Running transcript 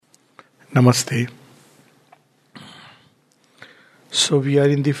Namaste. So, we are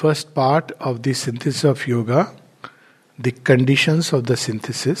in the first part of the synthesis of yoga, the conditions of the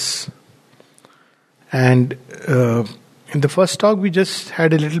synthesis. And in the first talk, we just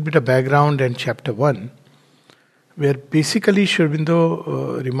had a little bit of background and chapter 1, where basically Sri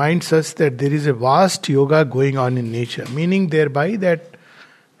Aurobindo reminds us that there is a vast yoga going on in nature, meaning thereby that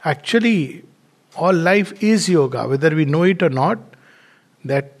actually all life is yoga, whether we know it or not,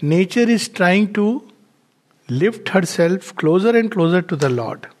 that nature is trying to lift herself closer and closer to the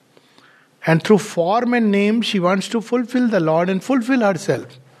Lord. And through form and name, she wants to fulfill the Lord and fulfill herself.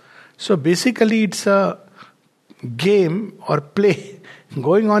 So basically, it's a game or play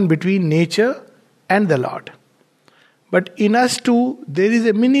going on between nature and the Lord. But in us too, there is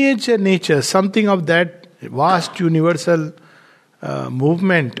a miniature nature, something of that vast universal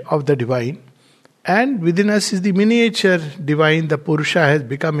movement of the divine. And within us is the miniature divine, the Purusha has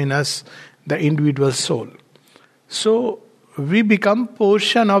become in us the individual soul. So we become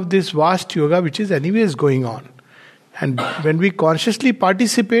portion of this vast yoga which is anyways going on. And when we consciously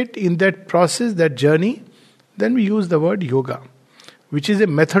participate in that process, that journey, then we use the word yoga, which is a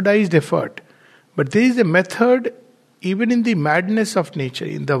methodized effort. But there is a method even in the madness of nature,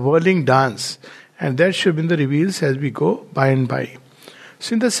 in the whirling dance. And that Sri Aurobindo reveals as we go by and by.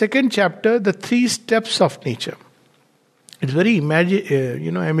 So in the second chapter, the 3 steps of nature. It's very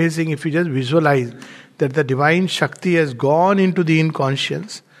amazing if you just visualize that the divine Shakti has gone into the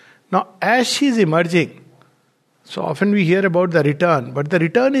inconscious. Now, as she is emerging, so often we hear about the return, but the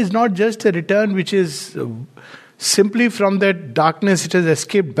return is not just a return which is simply from that darkness it has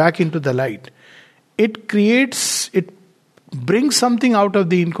escaped back into the light. It brings something out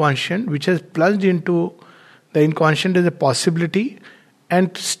of the inconscient which has plunged into the inconscient as a possibility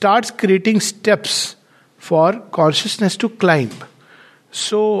and starts creating steps for consciousness to climb.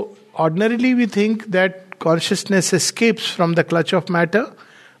 So, ordinarily we think that consciousness escapes from the clutch of matter,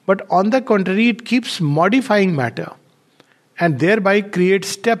 but on the contrary, it keeps modifying matter and thereby creates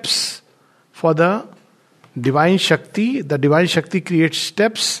steps for the divine Shakti. The divine Shakti creates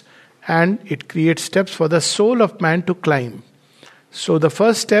steps and it creates steps for the soul of man to climb. So, the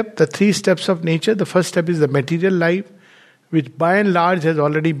first step, the 3 steps of nature, the first step is the material life, which by and large has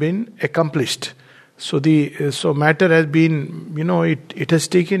already been accomplished. So matter has been, it has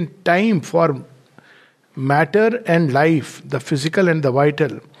taken time for matter and life, the physical and the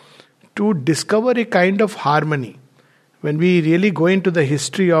vital, to discover a kind of harmony. When we really go into the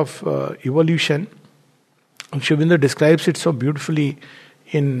history of evolution, Sri Aurobindo describes it so beautifully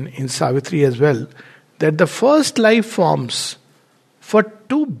in Savitri as well, that the first life forms, for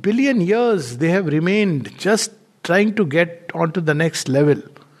 2 billion years, they have remained just trying to get onto the next level.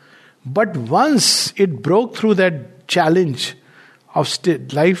 But once it broke through that challenge of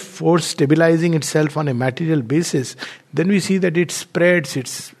life force stabilizing itself on a material basis, then we see that it spreads,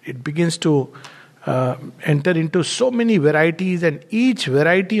 it begins to enter into so many varieties, and each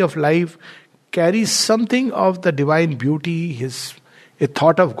variety of life carries something of the divine beauty, a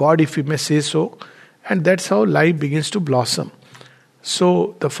thought of God, if we may say so, and that's how life begins to blossom.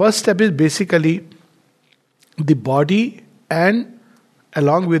 So the first step is basically the body and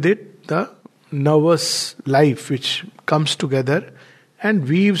along with it the nervous life which comes together and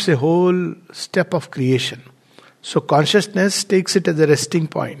weaves a whole step of creation. So consciousness takes it as a resting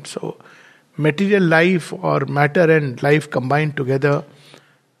point. So material life or matter and life combined together.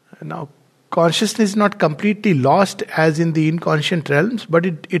 Now consciousness is not completely lost as in the inconscient realms, but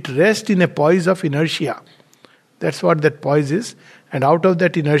it rests in a poise of inertia. That's what that poise is. And out of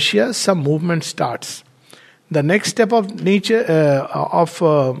that inertia some movement starts. The next step of nature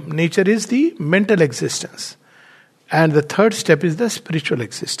is the mental existence. And the third step is the spiritual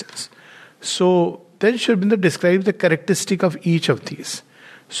existence. So then Sri Aurobindo describes the characteristic of each of these.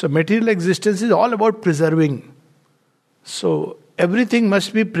 So material existence is all about preserving. So everything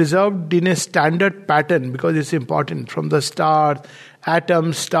must be preserved in a standard pattern because it's important. From the stars,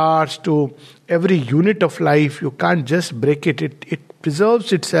 atoms, stars to every unit of life, you can't just break it. It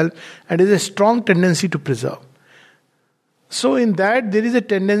preserves itself and is a strong tendency to preserve. So in that there is a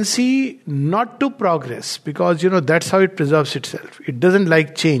tendency not to progress because that's how it preserves itself. It doesn't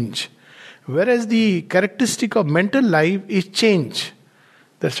like change. Whereas the characteristic of mental life is change.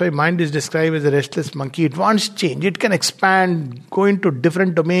 That's why mind is described as a restless monkey. It wants change. It can expand, go into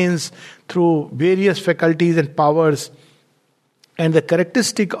different domains through various faculties and powers. And the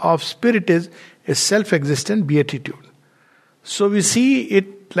characteristic of spirit is a self-existent beatitude. So we see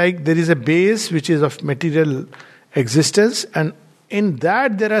it like there is a base which is of material existence, and in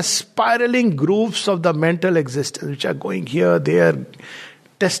that there are spiraling grooves of the mental existence which are going here, there,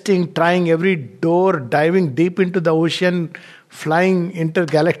 testing, trying every door, diving deep into the ocean, flying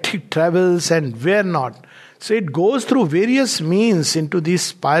intergalactic travels, and where not. So it goes through various means into these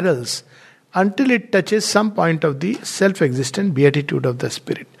spirals until it touches some point of the self-existent beatitude of the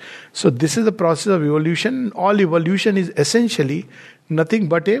spirit. So this is the process of evolution. All evolution is essentially nothing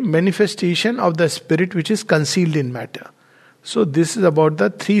but a manifestation of the spirit which is concealed in matter. So this is about the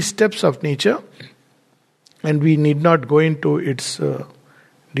 3 steps of nature, and we need not go into its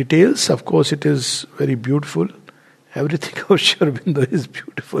details. Of course, it is very beautiful. Everything of Sri Aurobindo is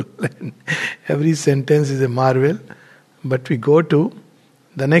beautiful, and every sentence is a marvel. But we go to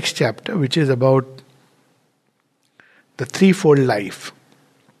the next chapter, which is about the threefold life.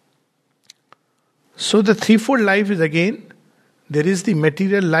 So the threefold life is, again, there is the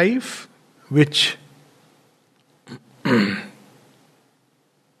material life, which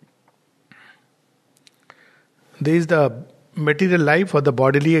there is the material life or the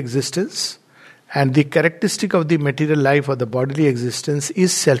bodily existence, and the characteristic of the material life or the bodily existence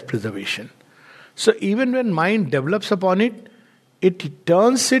is self-preservation. So even when mind develops upon it, it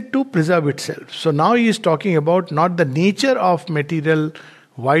turns it to preserve itself. So now he is talking about not the nature of material,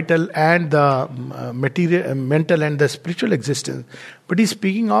 vital and the material, mental and the spiritual existence, but he is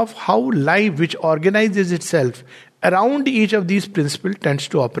speaking of how life, which organizes itself around each of these principles, tends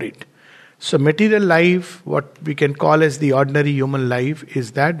to operate. So material life, what we can call as the ordinary human life,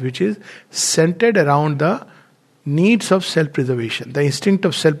 is that which is centered around the needs of self-preservation. The instinct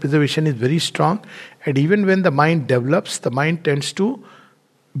of self-preservation is very strong, and even when the mind develops, the mind tends to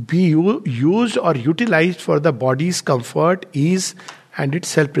be used or utilized for the body's comfort, ease and its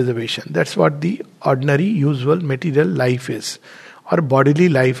self-preservation. That's what the ordinary, usual material life is, or bodily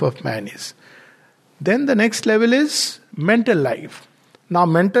life of man is. Then the next level is mental life. Now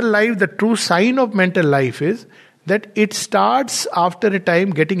mental life, the true sign of mental life is that it starts after a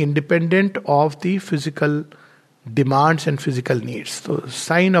time getting independent of the physical demands and physical needs. So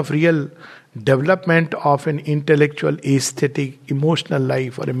sign of real development of an intellectual, aesthetic, emotional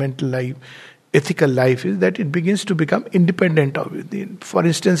life or a mental life, ethical life, is that it begins to become independent of it. For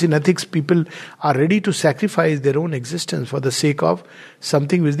instance, in ethics, people are ready to sacrifice their own existence for the sake of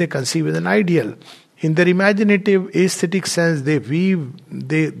something which they conceive as an ideal. In their imaginative, aesthetic sense, they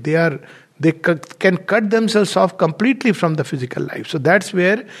can cut themselves off completely from the physical life. So that's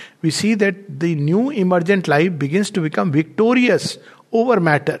where we see that the new emergent life begins to become victorious over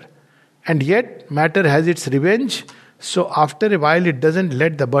matter. And yet, matter has its revenge. So after a while, it doesn't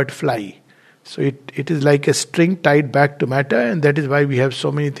let the bird fly. So it is like a string tied back to matter, and that is why we have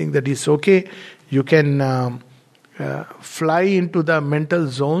so many things that is okay. You can fly into the mental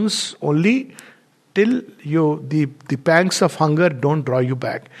zones only till the pangs of hunger don't draw you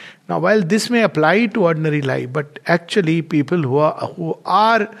back. Now, while this may apply to ordinary life, but actually people who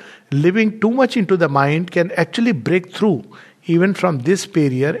are living too much into the mind can actually break through even from this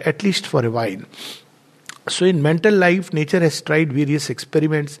barrier, at least for a while. So in mental life, nature has tried various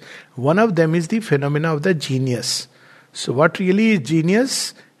experiments. One of them is the phenomena of the genius. So what really is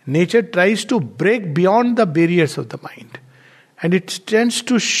genius? Nature tries to break beyond the barriers of the mind, and it tends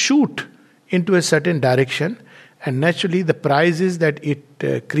to shoot into a certain direction, and naturally the prize is that it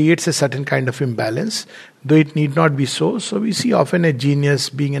creates a certain kind of imbalance, though it need not be so. So we see often a genius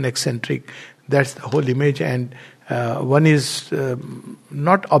being an eccentric. That's the whole image, and one is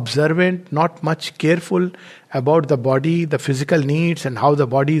not observant, not much careful about the body, the physical needs and how the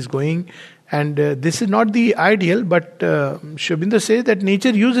body is going. And this is not the ideal, but Sri Aurobindo says that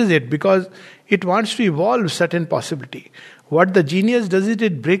nature uses it because it wants to evolve certain possibility. What the genius does is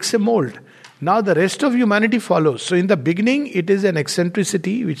it breaks a mold. Now the rest of humanity follows. So in the beginning, it is an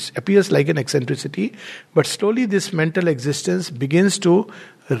eccentricity, which appears like an eccentricity, but slowly this mental existence begins to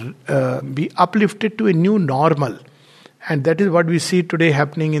be uplifted to a new normal. And that is what we see today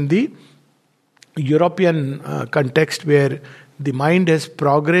happening in the European context, where the mind has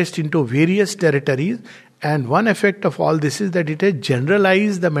progressed into various territories, and one effect of all this is that it has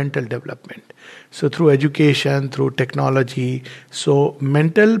generalized the mental development. So through education, through technology, so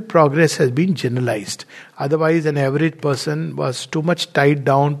mental progress has been generalized. Otherwise, an average person was too much tied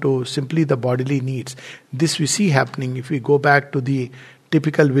down to simply the bodily needs. This we see happening if we go back to the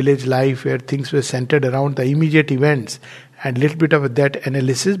typical village life where things were centered around the immediate events and little bit of that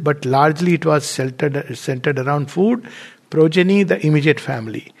analysis, but largely it was centered around food, progeny, the immediate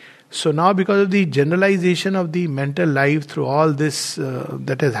family. So now, because of the generalization of the mental life through all this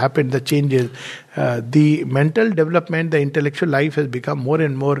that has happened, the changes, the mental development, the intellectual life has become more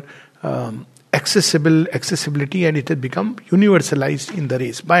and more accessibility, and it has become universalized in the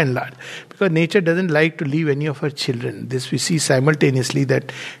race by and large, because nature doesn't like to leave any of her children. This we see simultaneously,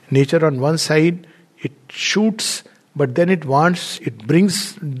 that nature on one side it shoots, but then it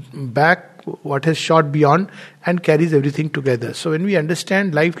brings back what has shot beyond and carries everything together. So when we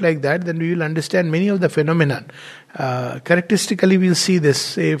understand life like that, then we will understand many of the phenomena. Characteristically, we'll see this,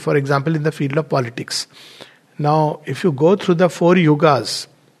 say for example in the field of politics. Now if you go through the 4 yugas,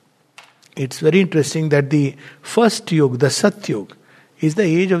 it's very interesting that the first yuga, the Satyug, is the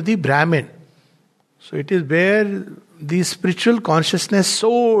age of the Brahmin. So it is where the spiritual consciousness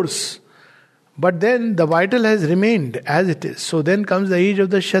soars, but then the vital has remained as it is. So then comes the age of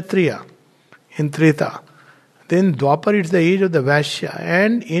the Kshatriya in Treta. Then Dwapar, it's the age of the Vaishya,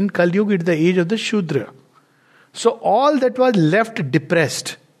 and in Kali Yuga it's the age of the Shudra. So all that was left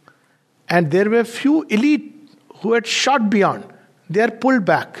depressed, and there were few elite who had shot beyond. They are pulled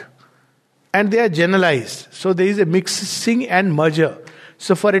back, and they are generalized. So there is a mixing and merger.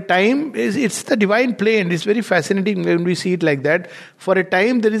 So for a time, it's the divine play, and it's very fascinating when we see it like that. For a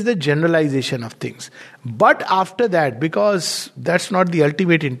time, there is the generalization of things. But after that, because that's not the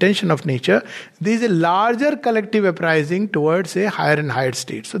ultimate intention of nature, there is a larger collective uprising towards a higher and higher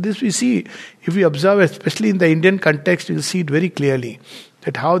state. So this we see, if we observe, especially in the Indian context, you'll see it very clearly.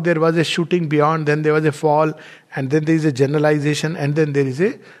 That how there was a shooting beyond, then there was a fall, and then there is a generalization, and then there is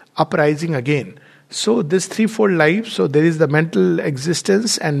a uprising again. So this threefold life, so there is the mental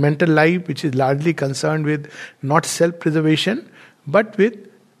existence and mental life, which is largely concerned with not self-preservation, but with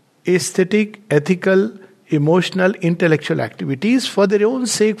aesthetic, ethical, emotional, intellectual activities for their own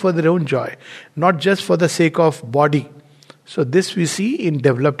sake, for their own joy, not just for the sake of body. So this we see in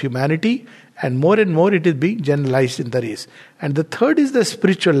developed humanity, and more it is being generalized in the race. And the third is the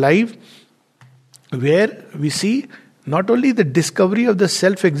spiritual life, where we see not only the discovery of the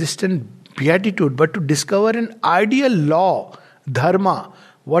self-existent beatitude, but to discover an ideal law, dharma,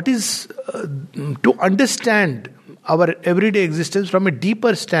 what is to understand our everyday existence from a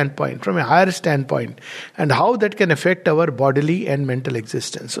deeper standpoint, from a higher standpoint, and how that can affect our bodily and mental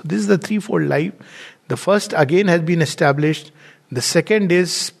existence. So this is the threefold life. The first again has been established. The second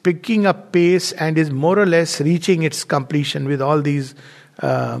is picking up pace and is more or less reaching its completion with all these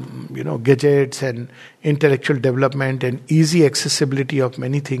gadgets and intellectual development and easy accessibility of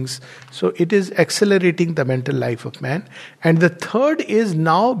many things. So it is accelerating the mental life of man. And the third is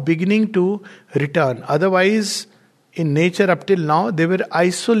now beginning to return. Otherwise, in nature up till now, they were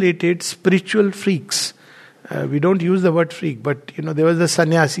isolated spiritual freaks. We don't use the word freak, but there was the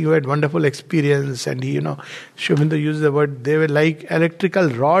sannyasi who had wonderful experience, and Sri Aurobindo used the word, they were like electrical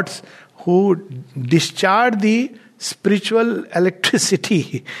rods who discharged the spiritual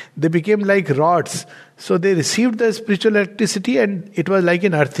electricity. They became like rods. So they received the spiritual electricity, and it was like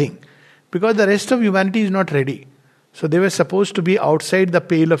an earthing. Because the rest of humanity is not ready. So they were supposed to be outside the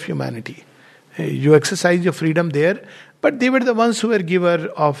pale of humanity. You exercise your freedom there, but they were the ones who were giver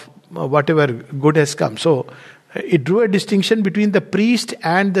of whatever good has come. So it drew a distinction between the priest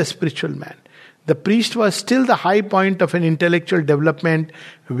and the spiritual man. The priest was still the high point of an intellectual development,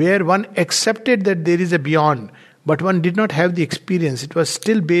 where one accepted that there is a beyond, but one did not have the experience. It was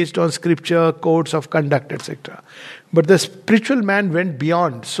still based on scripture, codes of conduct, etc. But the spiritual man went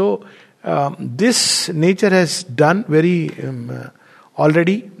beyond. So this nature has done very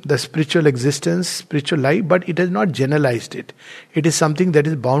already the spiritual existence, spiritual life, but it has not generalized it. It is something that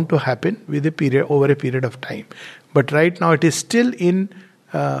is bound to happen with over a period of time. But right now it is still in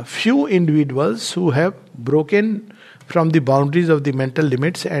few individuals who have broken from the boundaries of the mental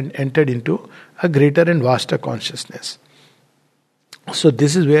limits and entered into a greater and vaster consciousness. So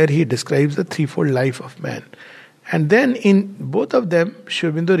this is where he describes the threefold life of man. And then in both of them, Sri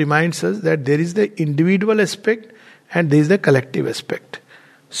Aurobindo reminds us that there is the individual aspect and there is the collective aspect.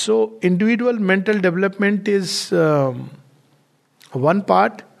 So individual mental development is one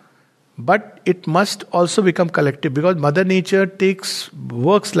part, but it must also become collective, because Mother Nature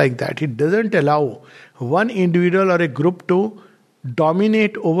works like that. It doesn't allow one individual or a group to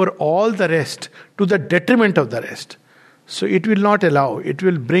dominate over all the rest to the detriment of the rest. So it will not allow. It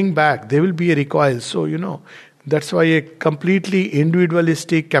will bring back. There will be a recoil. So that's why a completely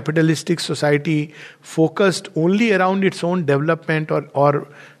individualistic, capitalistic society focused only around its own development or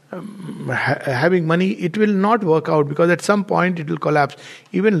having money, it will not work out, because at some point it will collapse.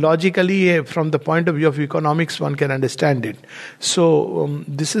 Even logically, from the point of view of economics, one can understand it. So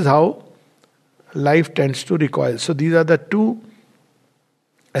this is how life tends to recoil. So these are the two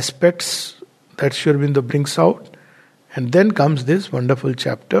aspects that Sri Aurobindo brings out. And then comes this wonderful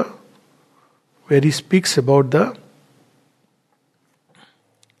chapter where he speaks about the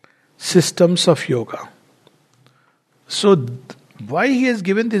systems of yoga. So, why he has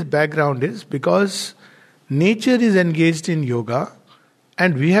given this background is because nature is engaged in yoga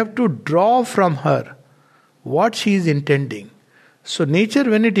and we have to draw from her what she is intending. So, nature,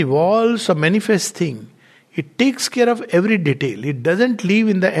 when it evolves or manifests thing, it takes care of every detail. It doesn't leave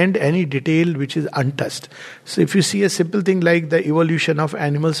in the end any detail which is untouched. So, if you see a simple thing like the evolution of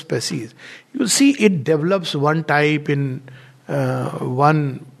animal species, you'll see it develops one type in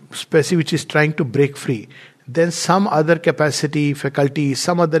one species which is trying to break free. Then some other capacity, faculty,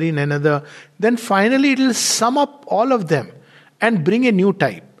 some other in another. Then finally it will sum up all of them and bring a new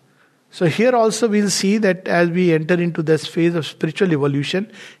type. So here also we'll see that as we enter into this phase of spiritual evolution,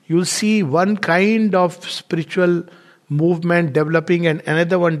 you'll see one kind of spiritual movement developing and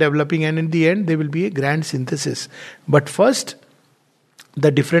another one developing, and in the end there will be a grand synthesis. But first,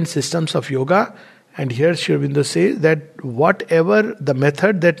 the different systems of yoga, and here Sri Aurobindo says that whatever the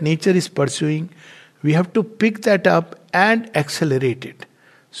method that nature is pursuing, we have to pick that up and accelerate it.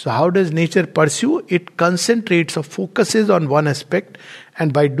 So how does nature pursue? It concentrates or focuses on one aspect,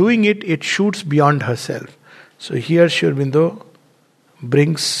 and by doing it, it shoots beyond herself. So here Sri Aurobindo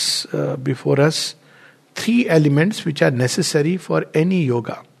brings before us three elements which are necessary for any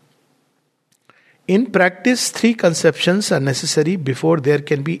yoga. In practice, three conceptions are necessary before there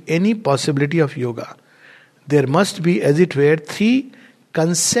can be any possibility of yoga. There must be, as it were, three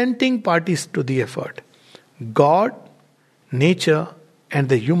consenting parties to the effort: God, nature, and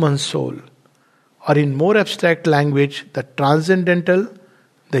the human soul. Or in more abstract language, the transcendental,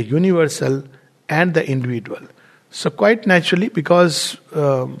 the universal, and the individual. So quite naturally, because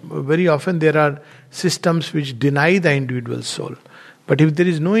very often there are systems which deny the individual soul. But if there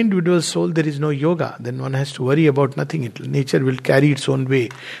is no individual soul, there is no yoga. Then one has to worry about nothing. Nature will carry its own way.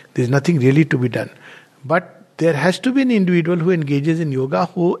 There is nothing really to be done. But there has to be an individual who engages in yoga,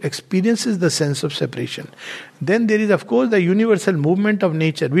 who experiences the sense of separation. Then there is, of course, the universal movement of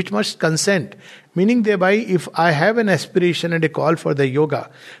nature, which must consent. Meaning thereby, if I have an aspiration and a call for the yoga,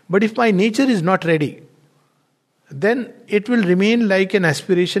 but if my nature is not ready, then it will remain like an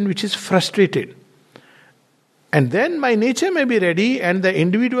aspiration which is frustrated. And then my nature may be ready and the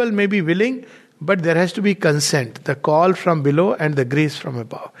individual may be willing, but there has to be consent, the call from below and the grace from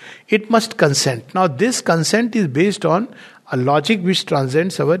above. It must consent. Now this consent is based on a logic which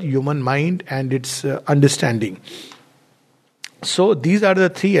transcends our human mind and its understanding. So these are the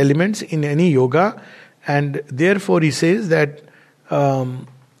three elements in any yoga, and therefore he says that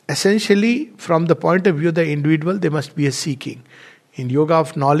essentially from the point of view of the individual, there must be a seeking. In yoga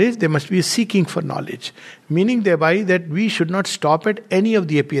of knowledge, there must be a seeking for knowledge. Meaning thereby that we should not stop at any of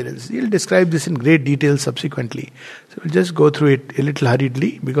the appearances. He'll describe this in great detail subsequently. So we'll just go through it a little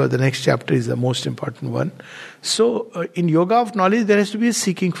hurriedly because the next chapter is the most important one. So in yoga of knowledge, there has to be a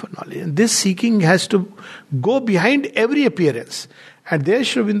seeking for knowledge. And this seeking has to go behind every appearance. And there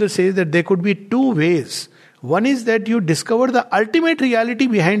Sri Aurobindo says that there could be two ways. One is that you discover the ultimate reality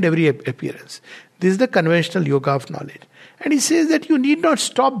behind every appearance. This is the conventional yoga of knowledge. And he says that you need not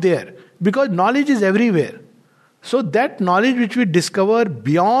stop there because knowledge is everywhere. So that knowledge which we discover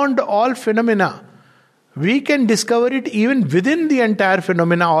beyond all phenomena, we can discover it even within the entire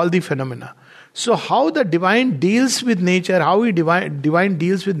phenomena, all the phenomena. So how the divine deals with nature, how he divine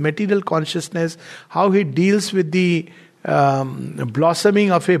deals with material consciousness, how he deals with the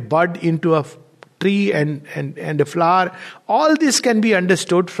blossoming of a bud into a tree and a flower, all this can be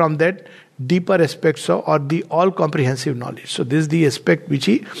understood from that deeper aspects or the all-comprehensive knowledge. So this is the aspect which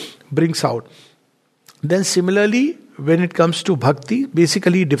he brings out. Then similarly, when it comes to bhakti,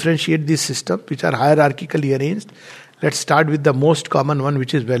 basically differentiate these systems which are hierarchically arranged. Let's start with the most common one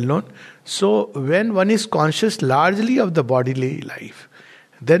which is well known. So when one is conscious largely of the bodily life,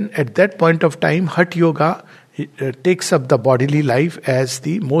 then at that point of time, Hatha Yoga takes up the bodily life as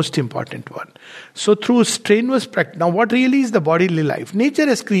the most important one. So through strenuous practice, now what really is the bodily life? Nature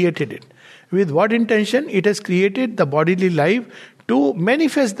has created it. With what intention? It has created the bodily life to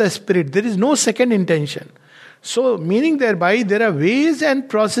manifest the spirit. There is no second intention. So meaning thereby there are ways and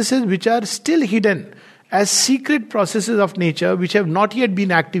processes which are still hidden as secret processes of nature which have not yet been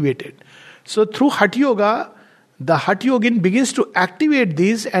activated. So through Hatha Yoga, the Hatha Yogin begins to activate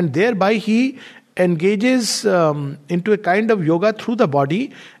these, and thereby he engages into a kind of yoga through the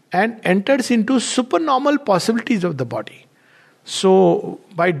body and enters into supernormal possibilities of the body. So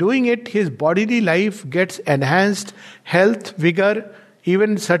by doing it, his bodily life gets enhanced, health, vigor,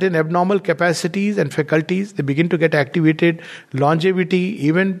 even certain abnormal capacities and faculties, they begin to get activated, longevity,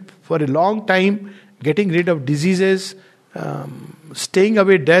 even for a long time, getting rid of diseases, staying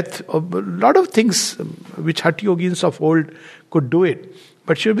away death, a lot of things which Hatha Yogins of old could do it.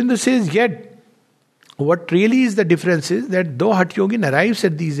 But Sri Aurobindo says, yet, what really is the difference is that though Hatha Yogin arrives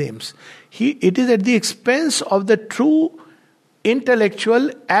at these aims, it is at the expense of the true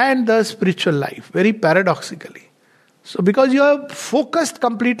intellectual and the spiritual life, very paradoxically. So because you are focused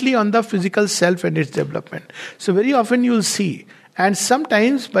completely on the physical self and its development. So very often you will see, and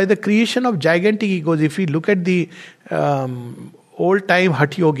sometimes by the creation of gigantic egos, if we look at the old time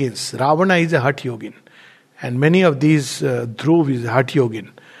Hatha Yogins, Ravana is a Hatha Yogin, and many of these Dhruv is a Hatha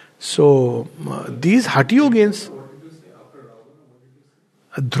Yogin. So these Hatha Yogins,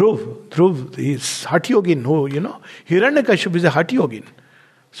 Dhruv is Hatha Yogin, Hiranyakashipu is a Hatha Yogin.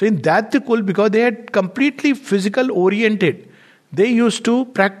 So in that Kul, because they had completely physical oriented, they used to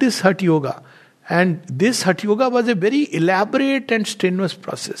practice Hatha Yoga. And this Hatha Yoga was a very elaborate and strenuous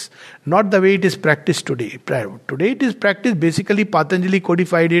process. Not the way it is practiced today. Today it is practiced, basically Patanjali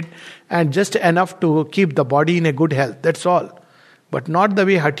codified it, and just enough to keep the body in a good health. That's all. But not the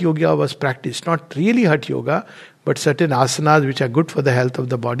way Hatha Yoga was practiced. Not really Hatha Yoga, but certain asanas which are good for the health of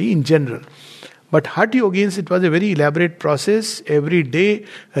the body in general. But Hatha Yogins, it was a very elaborate process, every day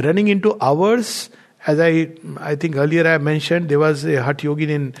running into hours. As I think earlier I mentioned, there was a Hatha Yogin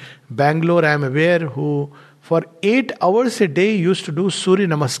in Bangalore, I am aware, who for 8 hours a day used to do Surya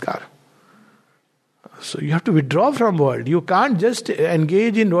Namaskar. So you have to withdraw from world. You can't just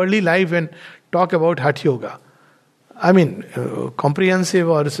engage in worldly life and talk about Hatha Yoga. I mean, comprehensive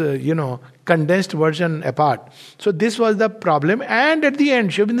or, condensed version apart. So this was the problem. And at the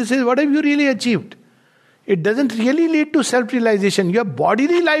end, Sri Aurobindo says, what have you really achieved? It doesn't really lead to self-realization. Your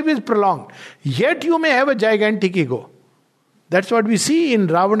bodily life is prolonged. Yet you may have a gigantic ego. That's what we see in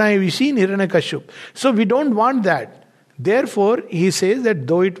Ravana, we see in Hiranyakashipu. So we don't want that. Therefore, he says that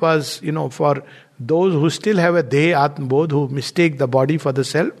though it was, for those who still have a Deha Atma Bodh, who mistake the body for the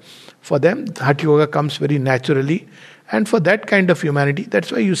self, for them, Hatha Yoga comes very naturally. And for that kind of humanity,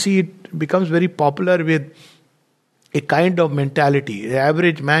 that's why you see it becomes very popular with a kind of mentality. The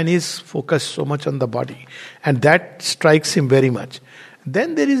average man is focused so much on the body, and that strikes him very much.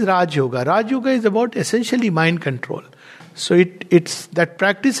 Then there is Raj Yoga. Raj Yoga is about essentially mind control. So it's that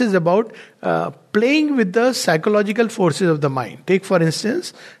practice is about playing with the psychological forces of the mind. Take for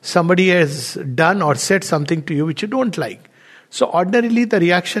instance, somebody has done or said something to you which you don't like. So ordinarily the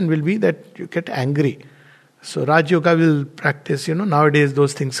reaction will be that you get angry. So Raj Yoga will practice, nowadays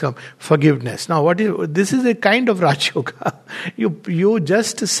those things come. Forgiveness. Now this is a kind of Raj Yoga. You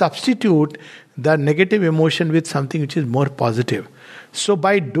just substitute the negative emotion with something which is more positive. So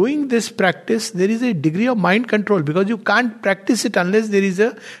by doing this practice, there is a degree of mind control, because you can't practice it unless there is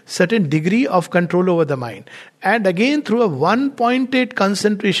a certain degree of control over the mind. And again, through a one-pointed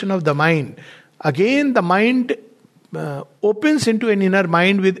concentration of the mind, again the mind opens into an inner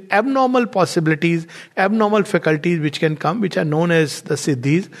mind with abnormal possibilities, abnormal faculties which can come, which are known as the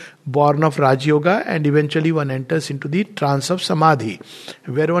Siddhis, born of Raj Yoga, and eventually one enters into the trance of Samadhi,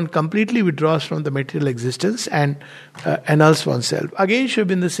 where one completely withdraws from the material existence and annuls oneself. Again, Sri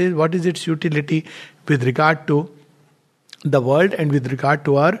Aurobindo says, what is its utility with regard to the world and with regard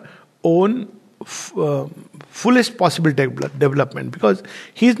to our own fullest possible development, because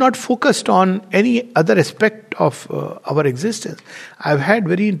he is not focused on any other aspect of our existence. I've had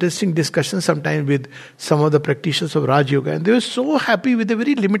very interesting discussions sometimes with some of the practitioners of Raj Yoga, and they were so happy with a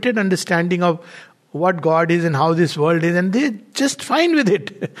very limited understanding of what God is and how this world is, and they're just fine with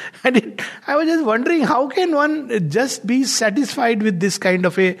it. And I was just wondering, how can one just be satisfied with this kind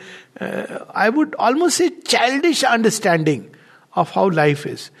of a, I would almost say, childish understanding of how life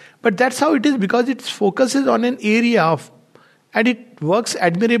is. But that's how it is, because it focuses on an area of, and it works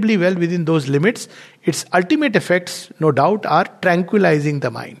admirably well within those limits. Its ultimate effects, no doubt, are tranquilizing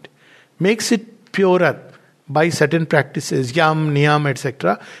the mind, makes it purer by certain practices, yam, niyam,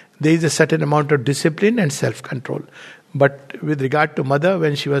 etc. There is a certain amount of discipline and self-control. But with regard to mother,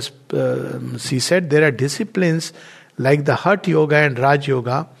 when she said there are disciplines like the Hatha Yoga and Raj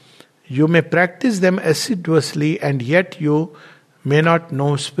Yoga. You may practice them assiduously, and yet you may not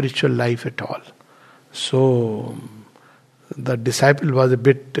know spiritual life at all. So the disciple was a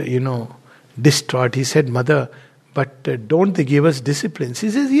bit, distraught. He said, Mother, but don't they give us disciplines?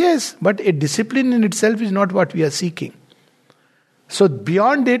 He says, yes, but a discipline in itself is not what we are seeking. So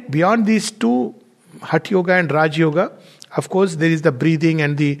beyond it, beyond these two, Hatha Yoga and Raj Yoga, of course there is the breathing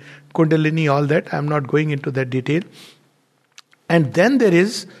and the Kundalini, all that. I am not going into that detail. And then there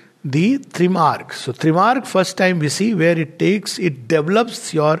is the Trimarg. So Trimarg, first time we see where it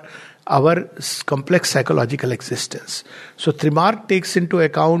develops our complex psychological existence. So Trimarg takes into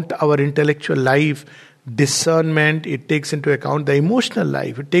account our intellectual life, discernment, it takes into account the emotional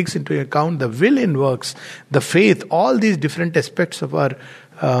life, it takes into account the will in works, the faith, all these different aspects of our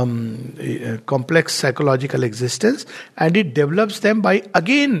complex psychological existence, and it develops them by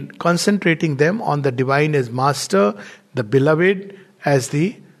again concentrating them on the divine as master, the beloved as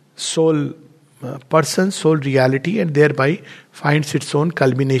the sole person, sole reality, and thereby finds its own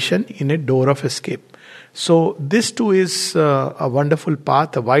culmination in a door of escape. So this too is a wonderful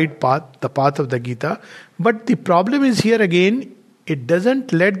path, a wide path, the path of the Gita. But the problem is here again, it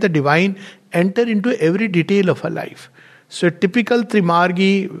doesn't let the divine enter into every detail of her life. So a typical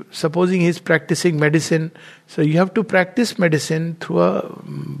Trimargi, supposing he is practicing medicine, so you have to practice medicine through a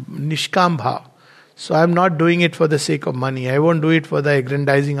Nishkam Bhav. So I am not doing it for the sake of money. I won't do it for the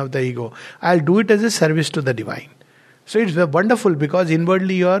aggrandizing of the ego. I'll do it as a service to the divine. So it's wonderful because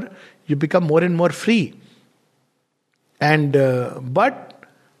inwardly you become more and more free. And but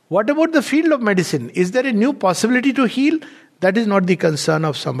what about the field of medicine? Is there a new possibility to heal? That is not the concern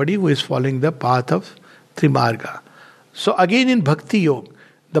of somebody who is following the path of Trimarga. So again in Bhakti Yoga,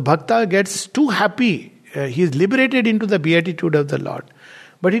 the Bhakta gets too happy. He is liberated into the beatitude of the Lord.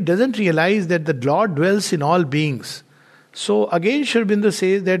 But he doesn't realize that the Lord dwells in all beings. So again Sri Aurobindo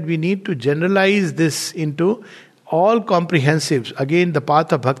says that we need to generalize this into all comprehensive. Again, the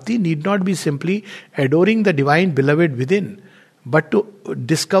path of bhakti need not be simply adoring the divine beloved within, but to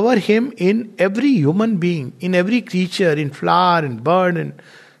discover him in every human being, in every creature, in flower and bird and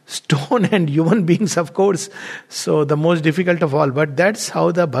stone and human beings, of course. So the most difficult of all. But that's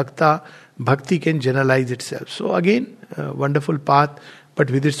how the bhakti can generalize itself. So again, a wonderful path,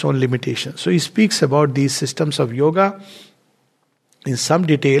 but with its own limitations. So he speaks about these systems of yoga in some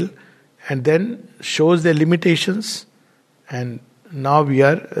detail, and then shows their limitations. And now we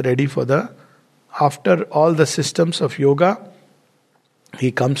are ready for after all the systems of yoga,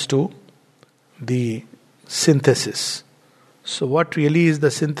 he comes to the synthesis. So what really is the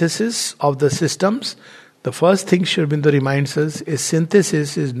synthesis of the systems? The first thing Sri Aurobindo reminds us is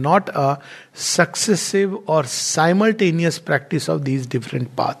synthesis is not a successive or simultaneous practice of these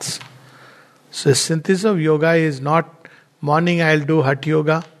different paths. So synthesis of yoga is not morning I'll do Hatha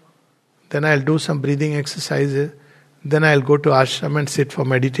Yoga, then I'll do some breathing exercises, then I'll go to ashram and sit for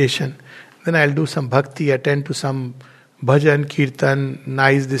meditation, then I'll do some bhakti, attend to some bhajan, kirtan,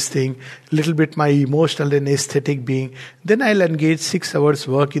 nice this thing, little bit my emotional and aesthetic being, then I'll engage 6 hours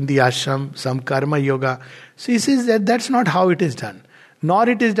work in the ashram, some karma yoga. So he says that that's not how it is done. Nor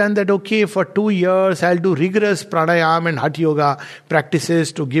it is done that, okay, for 2 years I'll do rigorous pranayama and hatha yoga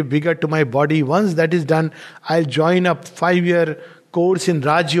practices to give vigor to my body. Once that is done, I'll join a 5-year course in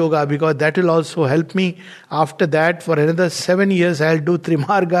Raj Yoga because that will also help me. After that, for another 7 years, I'll do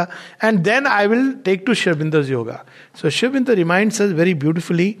Trimarga, and then I will take to Sri Aurobindo's yoga. So Sri Aurobindo reminds us very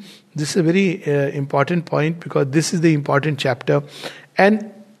beautifully, this is a very important point because this is the important chapter.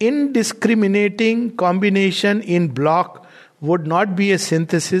 An indiscriminating combination in block would not be a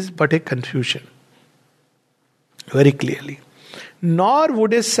synthesis but a confusion. Very clearly. Nor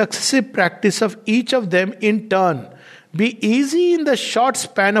would a successive practice of each of them in turn be easy in the short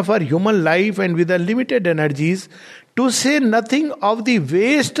span of our human life and with our limited energies, to say nothing of the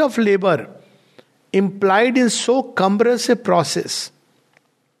waste of labor implied in so cumbrous a process.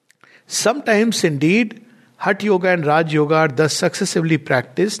 Sometimes indeed, Hatha Yoga and Raj Yoga are thus successively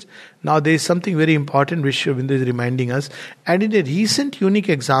practiced. Now there is something very important which Sri Aurobindo is reminding us. And in a recent unique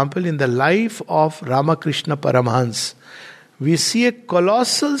example in the life of Ramakrishna Paramahansa, we see a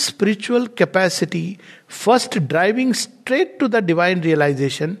colossal spiritual capacity first driving straight to the divine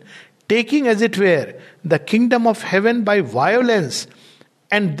realization, taking as it were the kingdom of heaven by violence,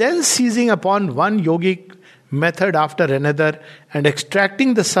 and then seizing upon one yogic method after another and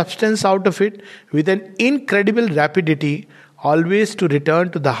extracting the substance out of it with an incredible rapidity, always to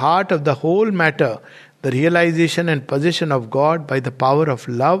return to the heart of the whole matter, the realization and possession of God by the power of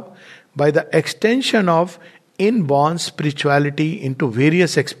love, by the extension of inborn spirituality into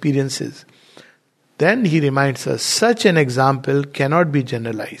various experiences. Then he reminds us, such an example cannot be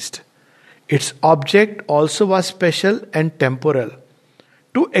generalized. Its object also was special and temporal,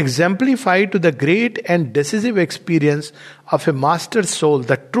 to exemplify to the great and decisive experience of a master soul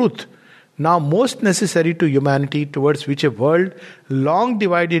the truth, now most necessary to humanity, towards which a world long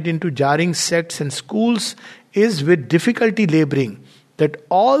divided into jarring sects and schools is with difficulty laboring, that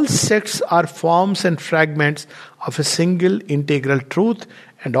all sects are forms and fragments of a single integral truth,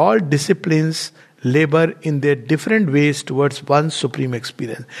 and all disciplines labor in their different ways towards one supreme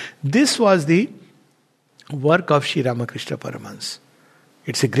experience. This was the work of Sri Ramakrishna Paramahansa.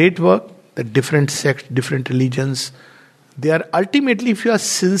 It's a great work. The different sects, different religions, they are ultimately, if you are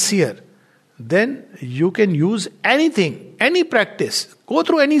sincere, then you can use anything, any practice, go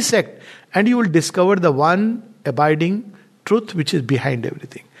through any sect, and you will discover the one abiding truth which is behind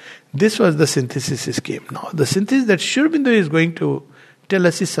everything. This was the synthesis scheme. Now, the synthesis that Sri Aurobindo is going to tell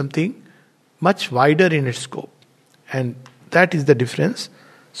us is something much wider in its scope. And that is the difference.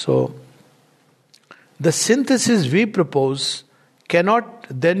 So, the synthesis we propose cannot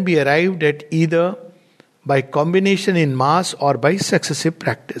then be arrived at either by combination in mass or by successive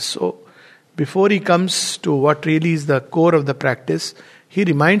practice. So, before he comes to what really is the core of the practice, he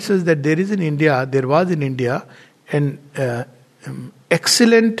reminds us that there was in India an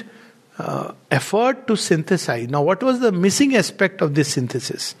excellent effort to synthesize. Now, what was the missing aspect of this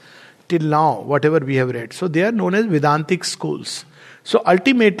synthesis? Till now, whatever we have read. So, they are known as Vedantic schools. So,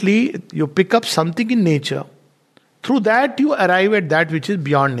 ultimately, you pick up something in nature. Through that, you arrive at that which is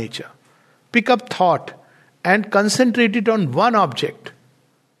beyond nature. Pick up thought and concentrate it on one object.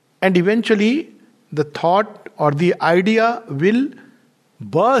 And eventually, the thought or the idea will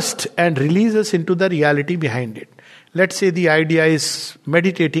burst and release us into the reality behind it. Let's say the idea is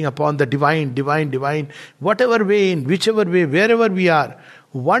meditating upon the divine, whatever way, in whichever way, wherever we are.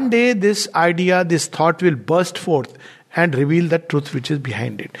 One day this idea, this thought will burst forth and reveal the truth which is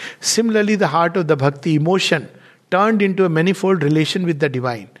behind it. Similarly, the heart of the bhakti, emotion, turned into a manifold relation with the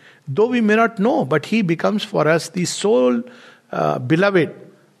divine. Though we may not know, but he becomes for us the sole beloved,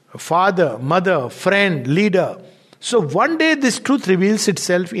 father, mother, friend, leader. So one day this truth reveals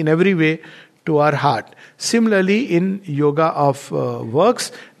itself in every way to our heart. Similarly, in yoga of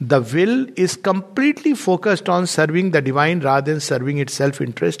works, the will is completely focused on serving the divine rather than serving its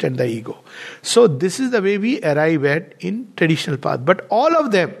self-interest and the ego. So this is the way we arrive at in traditional path. But all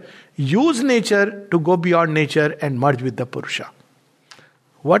of them use nature to go beyond nature and merge with the Purusha.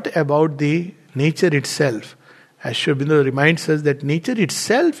 What about the nature itself? As Sri Aurobindo reminds us that nature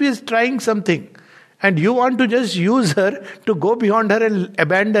itself is trying something, and you want to just use her to go beyond her and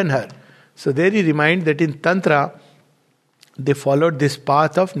abandon her. So there he reminds that in Tantra, they followed this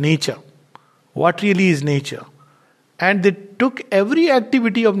path of nature. What really is nature? And they took every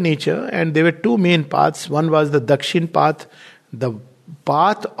activity of nature, and there were two main paths. One was the Dakshin path, the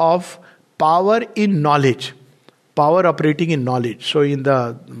path of power in knowledge, power operating in knowledge. So in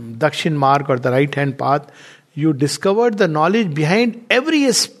the Dakshin Marg or the right hand path, you discovered the knowledge behind every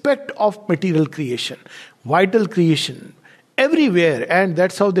aspect of material creation, vital creation, everywhere. And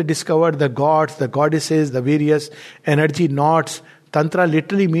that's how they discovered the gods, the goddesses, the various energy knots. Tantra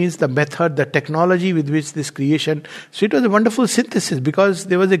literally means the method, the technology with which this creation. So it was a wonderful synthesis, because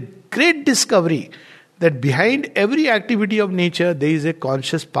there was a great discovery that behind every activity of nature there is a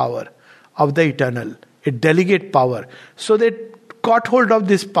conscious power of the eternal, a delegate power. So they caught hold of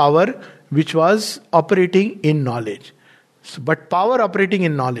this power which was operating in knowledge. So, but power operating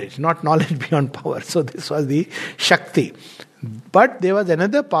in knowledge, not knowledge beyond power. So this was the Shakti. But there was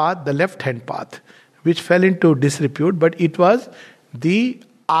another path, the left hand path, which fell into disrepute, but it was the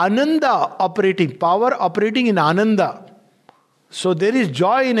Ananda operating, power operating in Ananda. So there is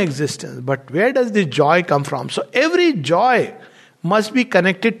joy in existence, but where does this joy come from? So every joy must be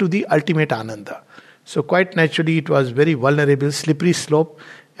connected to the ultimate Ananda. So quite naturally it was very vulnerable, slippery slope,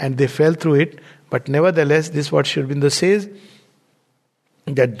 and they fell through it. But nevertheless, this is what Sri Aurobindo says,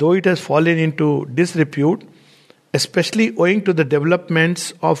 that though it has fallen into disrepute, especially owing to the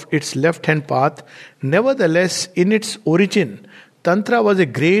developments of its left-hand path, nevertheless, in its origin, Tantra was a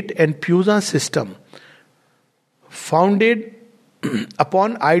great and puissant system, founded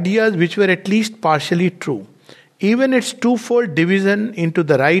upon ideas which were at least partially true. Even its twofold division into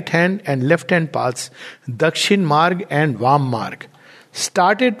the right hand and left hand paths, Dakshin Marg and Vam Marg,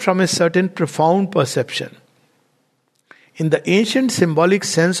 started from a certain profound perception. In the ancient symbolic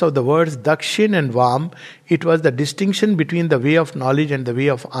sense of the words Dakshin and Vam, it was the distinction between the way of knowledge and the way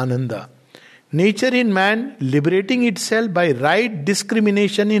of Ananda. Nature in man liberating itself by right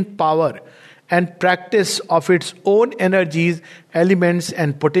discrimination in power and practice of its own energies, elements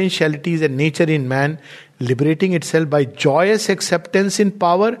and potentialities, and nature in man liberating itself by joyous acceptance in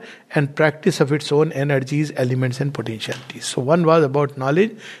power and practice of its own energies, elements and potentialities. So one was about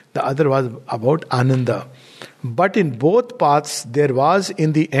knowledge, the other was about Ananda. But in both paths there was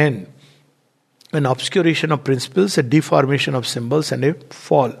in the end an obscuration of principles, a deformation of symbols and a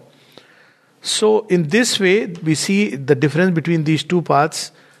fall. So in this way we see the difference between these two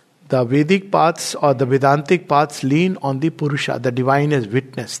paths. The Vedic paths or the Vedantic paths lean on the Purusha, the divine as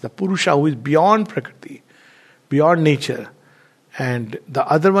witness, the Purusha who is beyond Prakriti, beyond nature. And the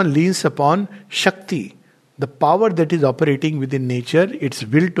other one leans upon Shakti, the power that is operating within nature, its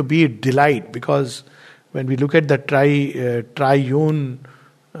will to be delight. Because when we look at the triune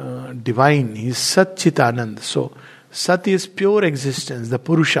divine. He is Sat Chit Anand. So Sat is pure existence, the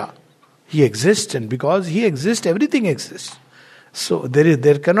Purusha. He exists, and because he exists, everything exists. So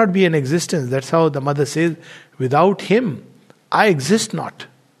there cannot be an existence. That's how the mother says, without him, I exist not.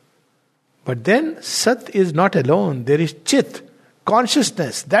 But then Sat is not alone. There is Chit,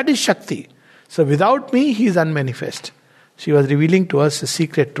 consciousness. That is Shakti. So without me, he is unmanifest. She was revealing to us a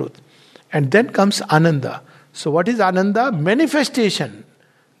secret truth. And then comes Ananda. So what is Ananda? Manifestation.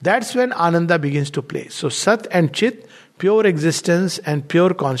 That's when Ananda begins to play. So Sat and Chit, pure existence and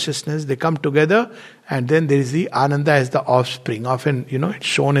pure consciousness, they come together, and then there is the Ananda as the offspring. Often, it's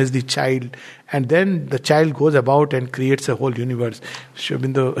shown as the child, and then the child goes about and creates a whole universe. Sri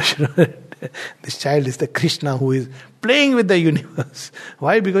Aurobindo, this child is the Krishna who is playing with the universe.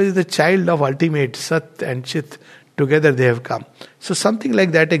 Why? Because he's the child of ultimate Sat and Chit. Together they have come. So something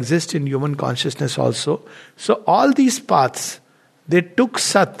like that exists in human consciousness also. So all these paths, they took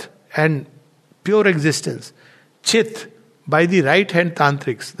Sat and pure existence, Chit by the right hand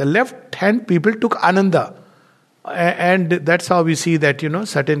tantrics. The left hand people took Ananda. And that's how we see that,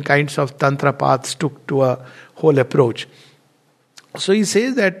 certain kinds of tantra paths took to a whole approach. So he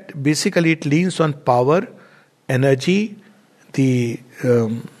says that basically it leans on power, energy, the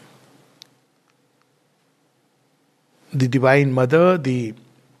Divine Mother, the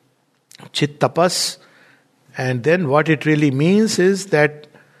Chit Tapas, and then what it really means is that,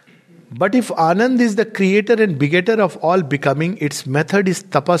 but if Anand is the creator and begetter of all becoming, its method is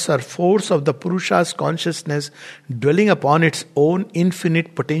tapas, or force of the Purusha's consciousness dwelling upon its own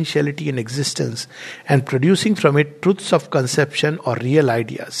infinite potentiality and existence and producing from it truths of conception or real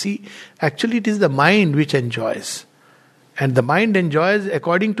ideas. See, actually it is the mind which enjoys. And the mind enjoys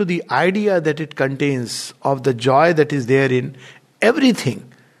according to the idea that it contains, of the joy that is there in everything.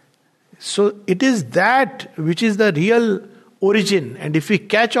 So it is that which is the real origin. And if we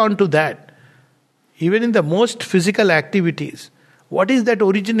catch on to that, even in the most physical activities, what is that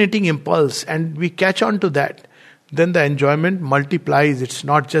originating impulse? And we catch on to that, then the enjoyment multiplies. It's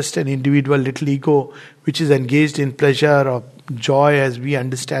not just an individual little ego which is engaged in pleasure or joy as we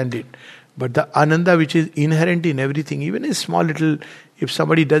understand it. But the Ananda which is inherent in everything, even a small little, if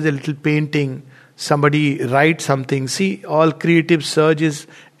somebody does a little painting, somebody writes something, see, all creative surge is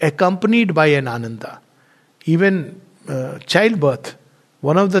accompanied by an Ananda. Even childbirth,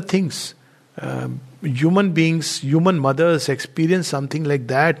 one of the things, human beings, human mothers experience something like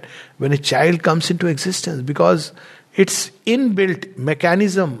that when a child comes into existence, because it's inbuilt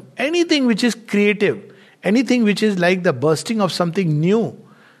mechanism, anything which is creative, anything which is like the bursting of something new.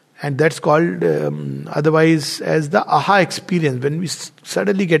 And that's called otherwise as the aha experience, when we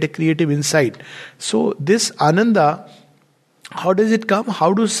suddenly get a creative insight. So this Ananda, how does it come?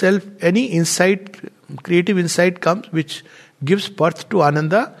 How do any insight, creative insight comes which gives birth to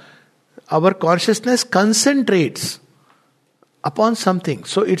Ananda? Our consciousness concentrates upon something.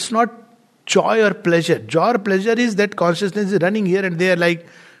 So it's not joy or pleasure. Joy or pleasure is that consciousness is running here and there like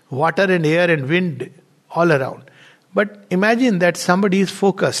water and air and wind all around. But imagine that somebody is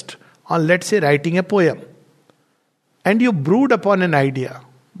focused on, let's say, writing a poem. And you brood upon an idea.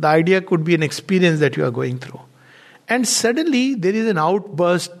 The idea could be an experience that you are going through. And suddenly there is an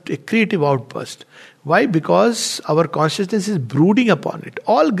outburst, a creative outburst. Why? Because our consciousness is brooding upon it.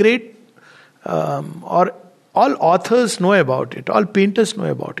 All great or all authors know about it. All painters know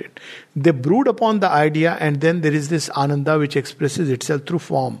about it. They brood upon the idea, and then there is this Ananda which expresses itself through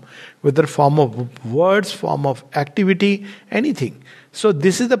form. Whether form of words, form of activity, anything. So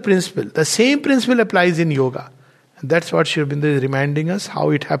this is the principle. The same principle applies in yoga. And that's what Sri Aurobindo is reminding us,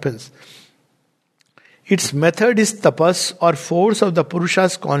 how it happens. Its method is tapas, or force of the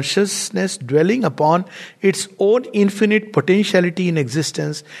Purusha's consciousness dwelling upon its own infinite potentiality in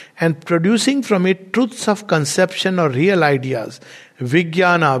existence and producing from it truths of conception or real ideas,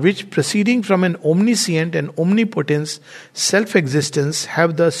 vijnana, which proceeding from an omniscient and omnipotent self-existence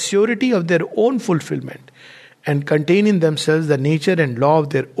have the surety of their own fulfillment and contain in themselves the nature and law of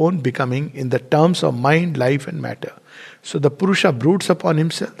their own becoming in the terms of mind, life and matter. So the Purusha broods upon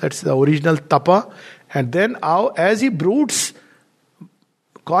himself. That's the original tapa. And then as he broods,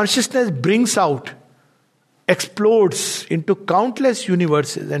 consciousness brings out, explodes into countless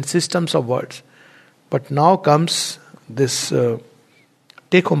universes and systems of worlds. But now comes this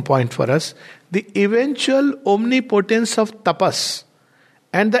take-home point for us. The eventual omnipotence of tapas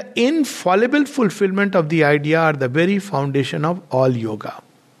and the infallible fulfillment of the idea are the very foundation of all yoga.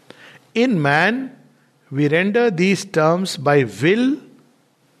 In man, we render these terms by will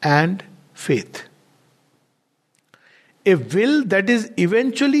and faith. A will that is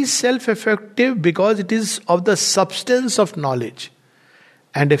eventually self-effective because it is of the substance of knowledge.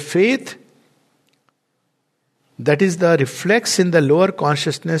 And a faith that is the reflex in the lower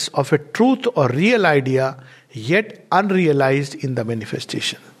consciousness of a truth or real idea yet unrealized in the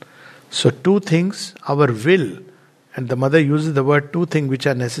manifestation. So two things, our will, and the mother uses the word two things which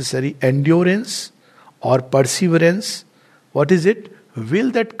are necessary: endurance or perseverance. What is it?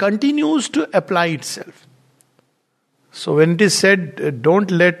 Will that continues to apply itself. So when it is said, don't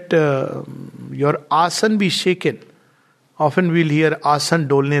let your asan be shaken, often we'll hear asan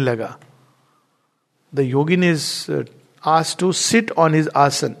dolne laga. The yogin is asked to sit on his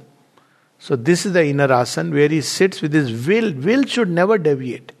asan. So this is the inner asan where he sits with his will. Will should never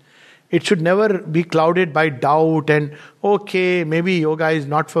deviate. It should never be clouded by doubt and, okay, maybe yoga is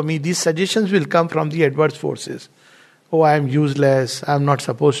not for me. These suggestions will come from the adverse forces. Oh, I am useless. I am not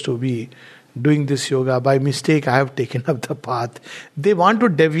supposed to be doing this yoga. By mistake, I have taken up the path. They want to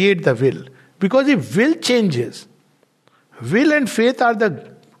deviate the will. Because if will changes, will and faith are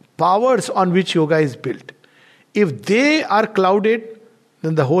the powers on which yoga is built. If they are clouded,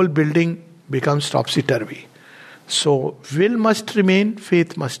 then the whole building becomes topsy-turvy. So, will must remain,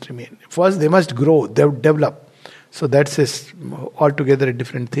 faith must remain. First, they must grow, develop. So, that's altogether a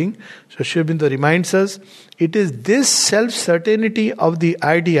different thing. So, Sri Aurobindo reminds us, it is this self-certainty of the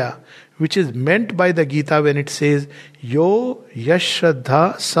idea which is meant by the Gita when it says, Yo yash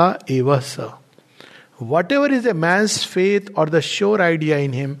shraddha sa eva sa. Whatever is a man's faith or the sure idea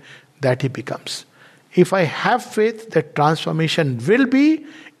in him, that he becomes. If I have faith that transformation will be,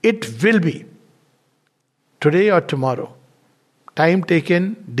 it will be. Today or tomorrow. Time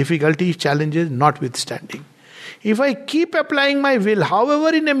taken, difficulties, challenges notwithstanding. If I keep applying my will,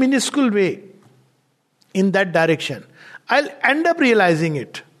 however in a minuscule way, in that direction, I'll end up realizing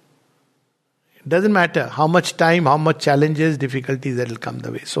it. It doesn't matter how much time, how much challenges, difficulties that will come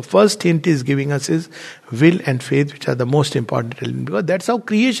the way. So first hint is giving us is will and faith, which are the most important element, because that's how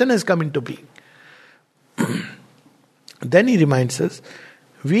creation has come into being. Then he reminds us,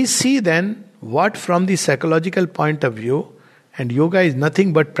 we see then what from the psychological point of view, and yoga is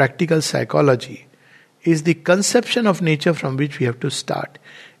nothing but practical psychology, is the conception of nature from which we have to start.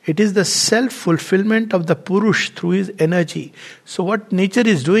 It is the self-fulfillment of the Purush through his energy. So what nature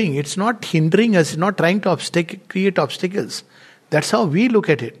is doing, it's not hindering us, it's not trying to create obstacles. That's how we look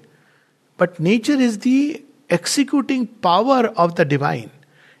at it. But nature is the executing power of the divine.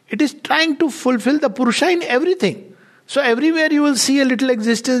 It is trying to fulfill the Purusha in everything. So everywhere you will see a little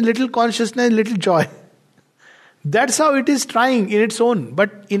existence, little consciousness, little joy. That's how it is trying in its own.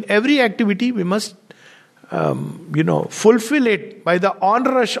 But in every activity we must fulfill it by the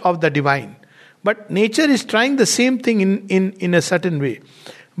onrush of the divine. But nature is trying the same thing in a certain way.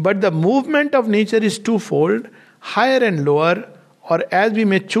 But the movement of nature is twofold, higher and lower, or as we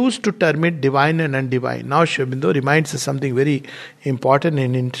may choose to term it, divine and undivine. Now Sri Aurobindo reminds us something very important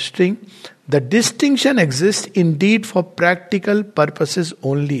and interesting. The distinction exists indeed for practical purposes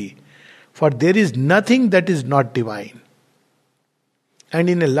only. For there is nothing that is not divine. And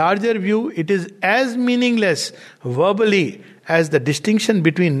in a larger view, it is as meaningless verbally as the distinction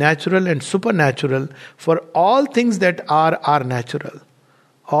between natural and supernatural, for all things that are natural.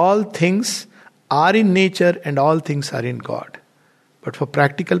 All things are in nature and all things are in God. But for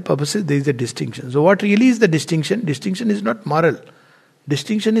practical purposes, there is a distinction. So what really is the distinction? Distinction is not moral.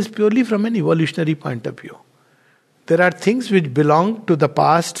 Distinction is purely from an evolutionary point of view. There are things which belong to the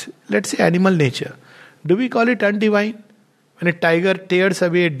past, let's say animal nature. Do we call it undivine? When a tiger tears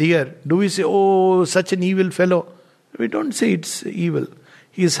away a deer, do we say, oh, such an evil fellow? We don't say it's evil.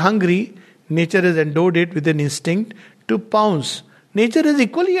 He is hungry. Nature has endowed it with an instinct to pounce. Nature has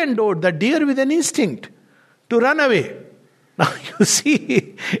equally endowed the deer with an instinct to run away. Now you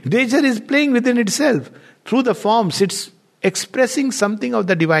see, nature is playing within itself. Through the forms, it's expressing something of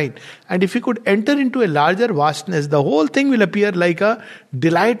the divine. And if you could enter into a larger vastness, the whole thing will appear like a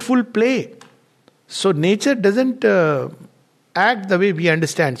delightful play. So nature doesn't act the way we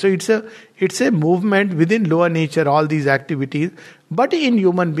understand. So it's a movement within lower nature, all these activities. But in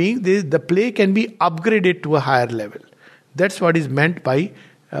human beings, the play can be upgraded to a higher level. That's what is meant by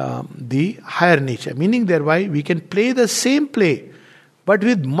the higher nature. Meaning thereby we can play the same play, but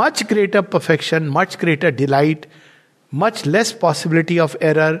with much greater perfection, much greater delight, much less possibility of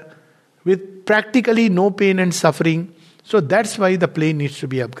error, with practically no pain and suffering. So that's why the play needs to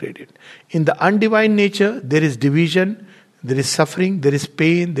be upgraded. In the undivine nature, there is division, there is suffering, there is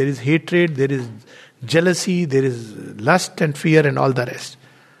pain, there is hatred, there is jealousy, there is lust and fear and all the rest.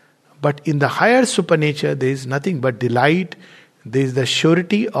 But in the higher supernature, there is nothing but delight. There is the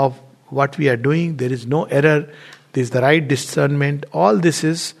surety of what we are doing. There is no error. There is the right discernment. All this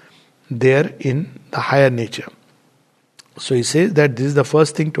is there in the higher nature. So he says that this is the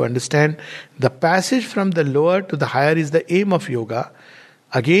first thing to understand. The passage from the lower to the higher is the aim of yoga.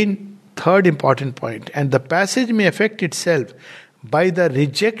 Again, third important point. And the passage may affect itself by the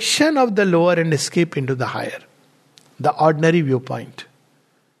rejection of the lower and escape into the higher. The ordinary viewpoint.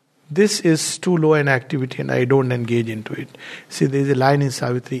 This is too low an activity and I don't engage into it. See, there is a line in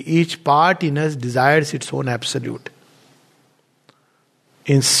Savitri. Each part in us desires its own absolute.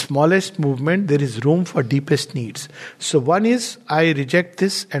 In smallest movement, there is room for deepest needs. So one is, I reject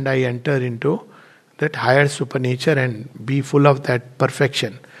this and I enter into that higher supernature and be full of that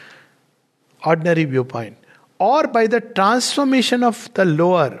perfection. Ordinary viewpoint. Or by the transformation of the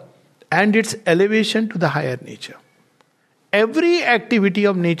lower and its elevation to the higher nature. Every activity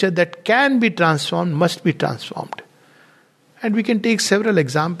of nature that can be transformed must be transformed. And we can take several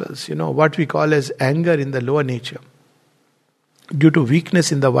examples. What we call as anger in the lower nature. Due to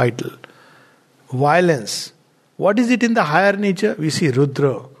weakness in the vital. Violence. What is it in the higher nature? We see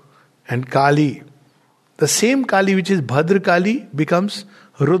Rudra and Kali. The same Kali which is Bhadra Kali becomes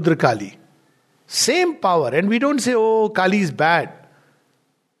Rudra Kali. Same power. And we don't say, oh, Kali is bad.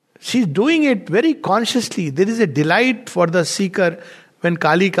 She's doing it very consciously. There is a delight for the seeker when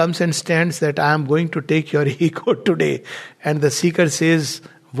Kali comes and stands that I am going to take your ego today. And the seeker says,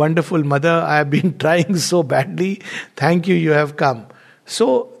 wonderful mother, I have been trying so badly. Thank you, you have come.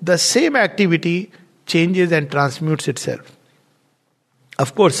 So the same activity changes and transmutes itself.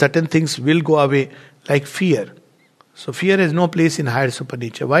 Of course, certain things will go away, like fear. So fear has no place in higher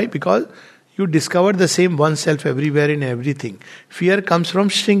supernature. Why? Because you discover the same oneself everywhere in everything. Fear comes from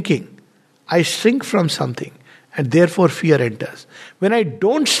shrinking. I shrink from something and therefore fear enters. When I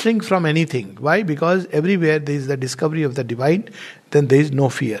don't shrink from anything, why? Because everywhere there is the discovery of the divine, then there is no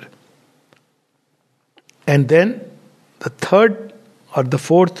fear. And then the third or the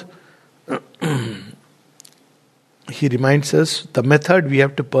fourth, he reminds us, the method we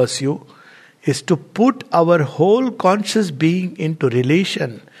have to pursue is to put our whole conscious being into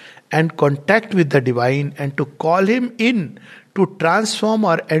relation and contact with the divine and to call him in to transform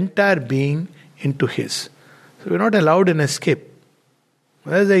our entire being into his. So we're not allowed an escape.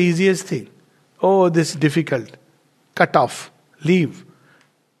 That's the easiest thing. Oh, this is difficult. Cut off. Leave.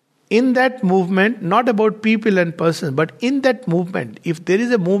 In that movement, not about people and persons, but in that movement, if there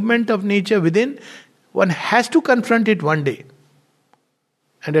is a movement of nature within, one has to confront it one day.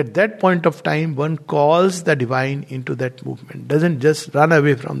 And at that point of time, one calls the divine into that movement. Doesn't just run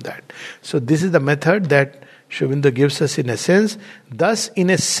away from that. So this is the method that Sri Aurobindo gives us in a sense. Thus,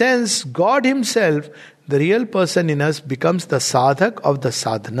 in a sense, God himself, the real person in us, becomes the sadhak of the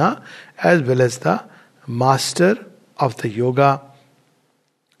sadhana as well as the master of the yoga,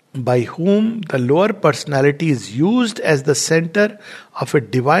 by whom the lower personality is used as the center of a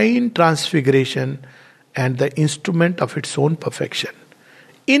divine transfiguration and the instrument of its own perfection.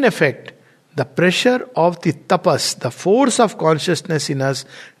 In effect, the pressure of the tapas, the force of consciousness in us,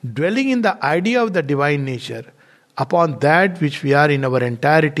 dwelling in the idea of the divine nature, upon that which we are in our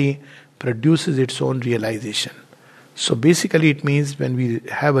entirety, produces its own realization. So basically it means when we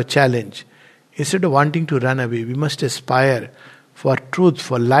have a challenge, instead of wanting to run away, we must aspire for truth,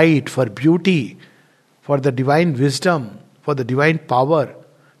 for light, for beauty, for the divine wisdom, for the divine power,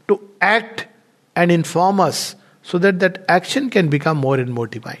 to act and inform us, so that that action can become more and more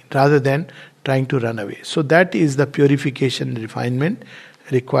divine, rather than trying to run away. So that is the purification and refinement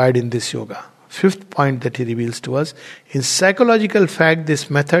required in this yoga. Fifth point that he reveals to us, in psychological fact, this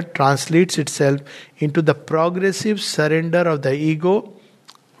method translates itself into the progressive surrender of the ego.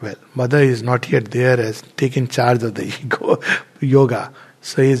 Well, Mother is not yet there as taking charge of the ego yoga.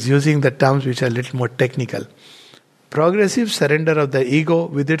 So he is using the terms which are a little more technical. Progressive surrender of the ego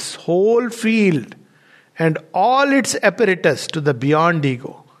with its whole field and all its apparatus to the beyond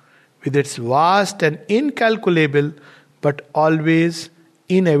ego, with its vast and incalculable but always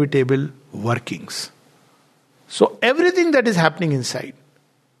inevitable workings. So everything that is happening inside,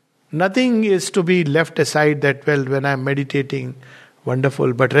 nothing is to be left aside that, well, when I am meditating,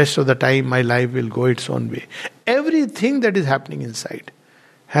 wonderful, but rest of the time my life will go its own way. Everything that is happening inside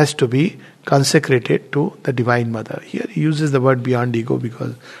has to be consecrated to the Divine Mother. Here he uses the word beyond ego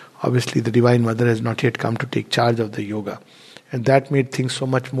because obviously the Divine Mother has not yet come to take charge of the yoga. And that made things so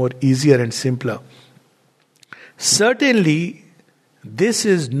much more easier and simpler. Certainly, this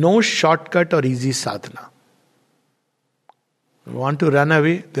is no shortcut or easy sadhana. You want to run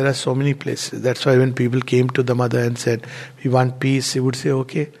away? There are so many places. That's why when people came to the Mother and said, we want peace, he would say,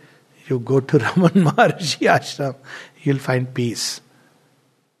 okay, you go to Raman Maharshi Ashram, you'll find peace.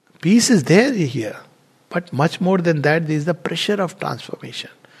 Peace is there here. But much more than that, there is the pressure of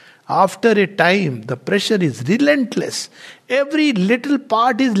transformation. After a time, the pressure is relentless. Every little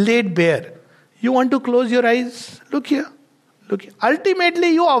part is laid bare. You want to close your eyes? Look here. Look here.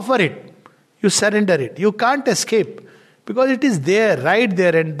 Ultimately, you offer it. You surrender it. You can't escape. Because it is there, right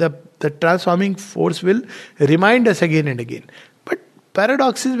there, and the transforming force will remind us again and again. But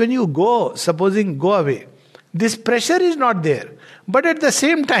paradox is when you go, supposing go away, this pressure is not there. But at the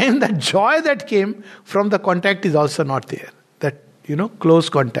same time, the joy that came from the contact is also not there. That, close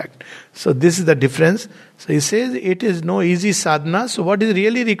contact. So this is the difference. So he says it is no easy sadhana. So what is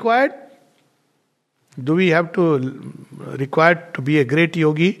really required? Do we have to required to be a great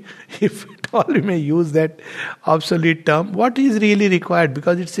yogi? If at all we may use that obsolete term. What is really required?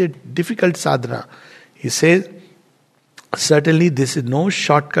 Because it's a difficult sadhana. He says, certainly this is no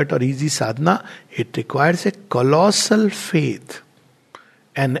shortcut or easy sadhana. It requires a colossal faith,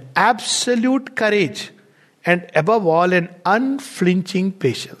 an absolute courage, and above all an unflinching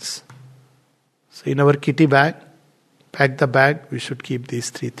patience. So in our kitty bag, pack the bag, we should keep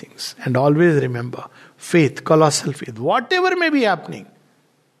these three things. And always remember, faith, colossal faith. Whatever may be happening,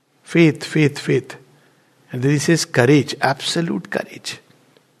 faith, faith, faith. And then he says courage, absolute courage.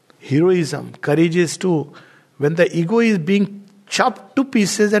 Heroism, courage is to, when the ego is being chopped to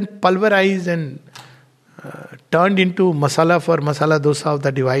pieces and pulverized and turned into masala for masala dosa of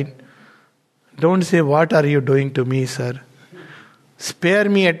the divine, don't say, what are you doing to me, sir? Spare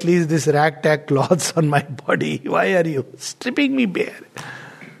me at least this ragtag clothes on my body. Why are you stripping me bare?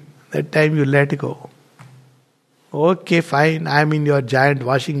 That time you let go. Okay, fine, I am in your giant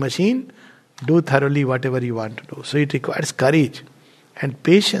washing machine. Do thoroughly whatever you want to do. So it requires courage and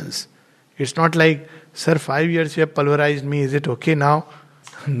patience. It's not like, sir, 5 years you have pulverized me, is it okay now?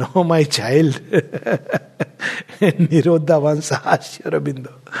 No, my child. Nirodha once asked Sri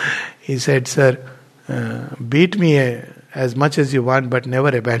Aurobindo. He said, sir, beat me as much as you want, but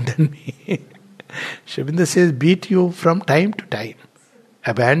never abandon me. Sri Aurobindo says, beat you from time to time.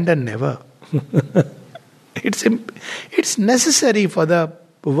 Abandon never. It's necessary for the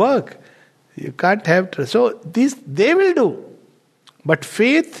work. You can't have... So, these they will do. But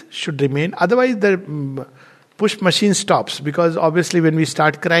faith should remain. Otherwise, the push machine stops. Because obviously when we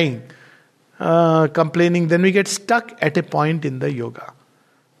start crying, complaining, then we get stuck at a point in the yoga.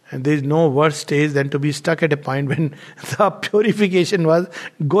 And there is no worse stage than to be stuck at a point when the purification was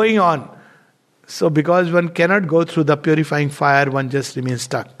going on. So because one cannot go through the purifying fire, one just remains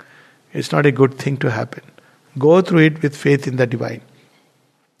stuck. It's not a good thing to happen. Go through it with faith in the divine.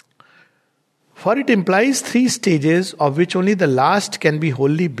 For it implies 3 stages, of which only the last can be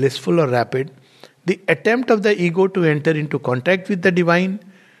wholly blissful or rapid. The attempt of the ego to enter into contact with the divine,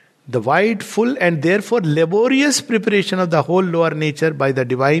 the wide, full, and therefore laborious preparation of the whole lower nature by the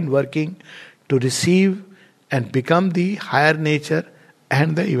divine working to receive and become the higher nature,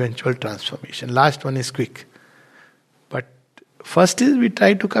 and the eventual transformation. Last one is quick. But first is we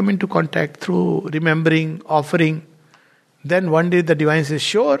try to come into contact through remembering, offering. Then one day the divine says,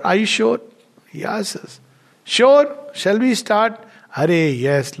 sure, are you sure? He asks, sure, shall we start? Are,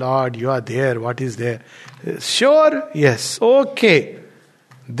 yes, Lord, you are there. What is there? Sure, yes, okay.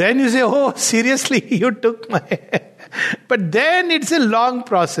 Then you say, oh, seriously, you took my... But then it's a long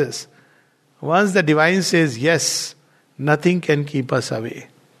process. Once the divine says, yes, nothing can keep us away.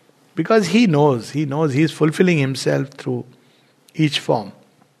 Because he knows he is fulfilling himself through each form.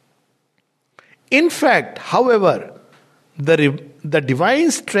 In fact, however, the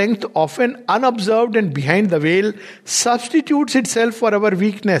divine strength, often unobserved and behind the veil, substitutes itself for our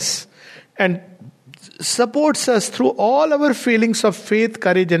weakness and supports us through all our feelings of faith,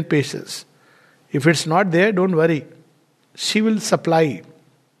 courage and patience. If it's not there, don't worry. She will supply.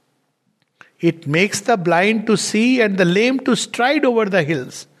 It makes the blind to see and the lame to stride over the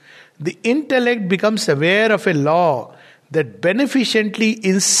hills. The intellect becomes aware of a law that beneficently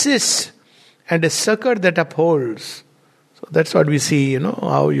insists and a succor that upholds. So that's what we see,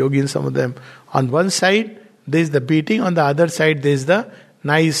 how yogis, some of them, on one side there is the beating, on the other side there is the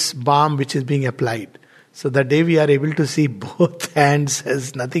nice balm which is being applied. So the day we are able to see both hands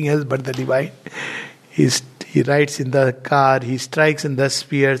as nothing else but the divine, he rides in the car, he strikes in the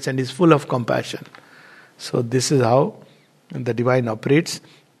spears and is full of compassion. So this is how the divine operates.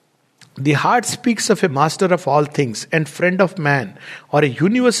 The heart speaks of a master of all things and friend of man, or a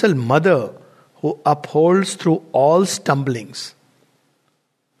universal mother who upholds through all stumblings.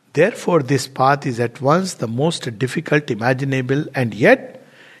 Therefore, this path is at once the most difficult imaginable, and yet,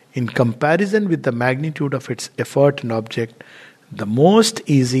 in comparison with the magnitude of its effort and object, the most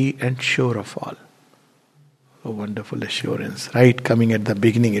easy and sure of all. A wonderful assurance, right, coming at the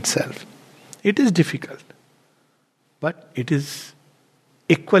beginning itself. It is difficult, but it is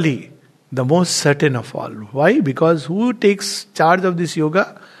equally the most certain of all. Why? Because who takes charge of this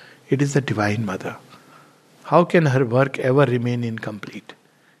yoga? It is the Divine Mother. How can her work ever remain incomplete?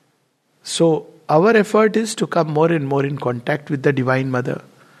 So, our effort is to come more and more in contact with the Divine Mother,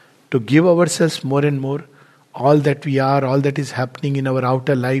 to give ourselves more and more, all that we are, all that is happening in our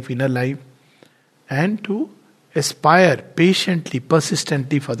outer life, inner life, and to aspire patiently,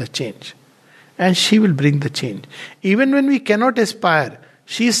 persistently for the change. And she will bring the change. Even when we cannot aspire,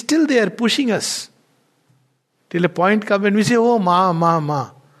 she is still there pushing us. Till a point comes when we say, oh,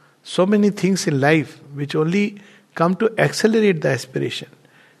 ma. So many things in life which only come to accelerate the aspiration.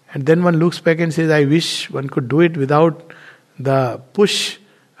 And then one looks back and says, I wish one could do it without the push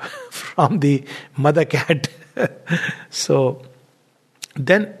from the mother cat. So,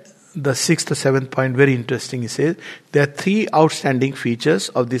 then the sixth or seventh point, very interesting, he says, there are three outstanding features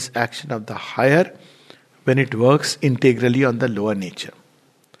of this action of the higher when it works integrally on the lower nature.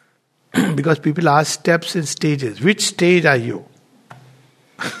 Because people ask steps and stages. Which stage are you?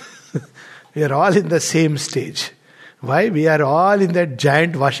 We are all in the same stage. Why? We are all in that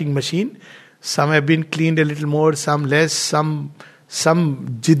giant washing machine. Some have been cleaned a little more, some less, some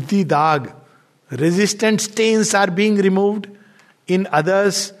jiddi dag. Resistant stains are being removed. In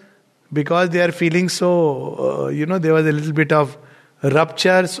others, because they are feeling so, there was a little bit of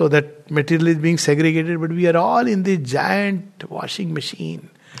rupture, so that material is being segregated. But we are all in the giant washing machine,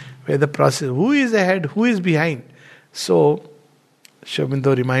 where the process, who is ahead, who is behind. So, Sri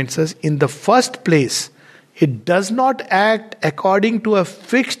Aurobindo reminds us, in the first place, it does not act according to a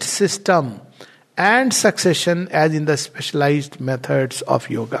fixed system and succession as in the specialized methods of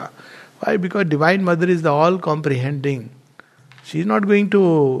yoga. Why? Because Divine Mother is the all-comprehending. She is not going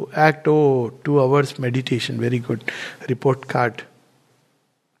to act, 2 hours meditation, very good, report card.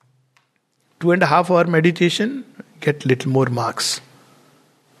 2.5 hour meditation, get little more marks.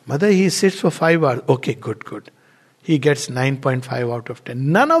 Mother, he sits for 5 hours. Okay, good. He gets 9.5 out of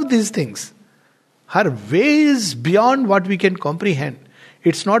 10. None of these things. Her way is beyond what we can comprehend.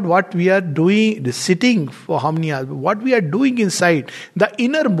 It's not what we are doing, sitting for how many hours, what we are doing inside, the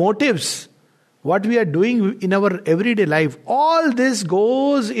inner motives, what we are doing in our everyday life. All this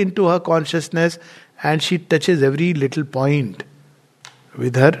goes into her consciousness, and she touches every little point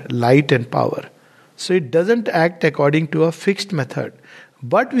with her light and power. So it doesn't act according to a fixed method,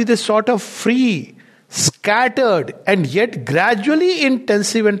 but with a sort of free, scattered, and yet gradually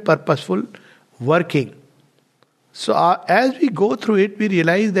intensive and purposeful working. So as we go through it, we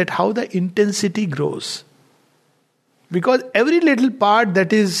realize that how the intensity grows. Because every little part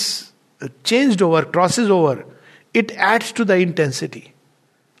that is changed over, crosses over, it adds to the intensity.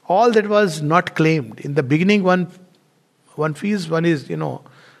 All that was not claimed. In the beginning, one feels one is,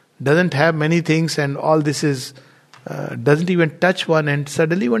 doesn't have many things, and all this is, doesn't even touch one, and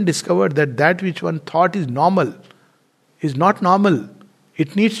suddenly one discovered that which one thought is normal is not normal.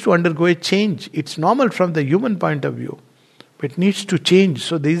 It needs to undergo a change. It's normal from the human point of view, but it needs to change.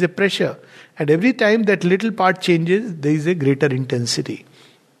 So there is a pressure, and every time that little part changes, there is a greater intensity.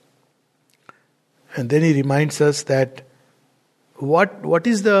 And then he reminds us that what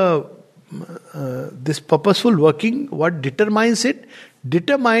is this purposeful working? What determines it?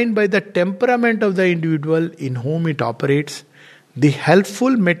 Determined by the temperament of the individual in whom it operates, the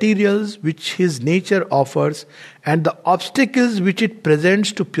helpful materials which his nature offers, and the obstacles which it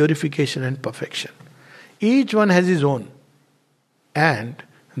presents to purification and perfection. Each one has his own, and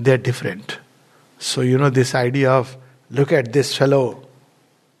they are different. So this idea of, look at this fellow,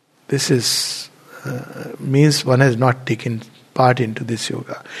 this is means one has not taken part into this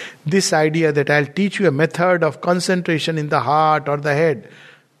yoga. This idea that I'll teach you a method of concentration in the heart or the head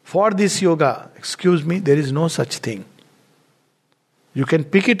for this yoga, excuse me, there is no such thing. You can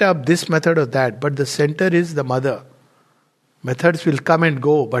pick it up, this method or that, but the center is the mother. Methods will come and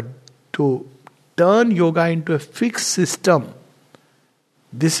go, but to turn yoga into a fixed system,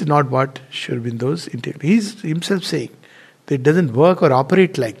 this is not what Sri Aurobindo's integrity. He's himself saying that it doesn't work or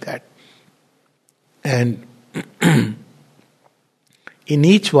operate like that. And in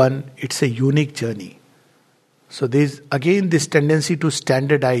each one, it's a unique journey. So there's again this tendency to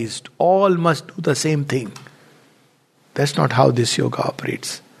standardize. All must do the same thing. That's not how this yoga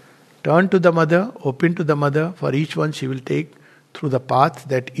operates. Turn to the mother, open to the mother. For each one, she will take through the path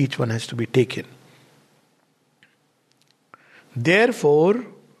that each one has to be taken. Therefore,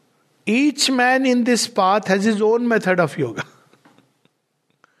 each man in this path has his own method of yoga.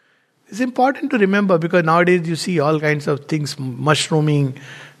 It's important to remember, because nowadays you see all kinds of things mushrooming.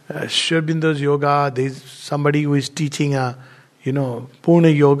 Sri Aurobindo's yoga, there's somebody who is teaching Purna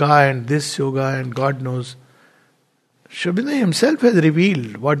yoga and this yoga and God knows. Sri Aurobindo himself has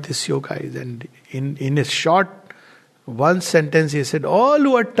revealed what this yoga is, and in a short one sentence he said, all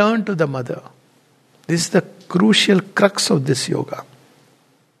who are turned to the mother. This is the crucial crux of this yoga.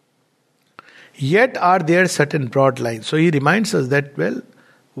 Yet are there certain broad lines. So he reminds us that, well,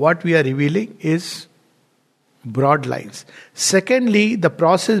 what we are revealing is broad lines. Secondly, the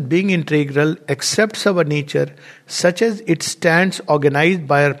process being integral accepts our nature such as it stands organized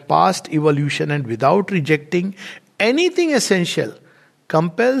by our past evolution and without rejecting anything essential,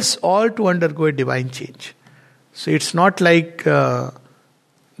 compels all to undergo a divine change. So it's not like the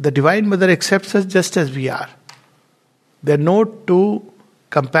Divine Mother accepts us just as we are. There are no two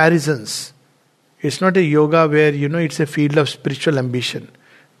comparisons. It's not a yoga where, it's a field of spiritual ambition.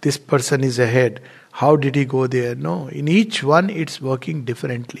 This person is ahead. How did he go there? No, in each one it's working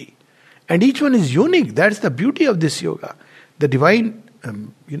differently. And each one is unique. That's the beauty of this yoga. The divine,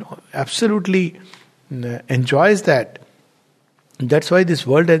 absolutely enjoys that. That's why this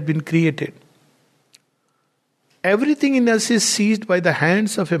world has been created. Everything in us is seized by the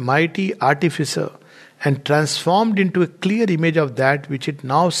hands of a mighty artificer and transformed into a clear image of that which it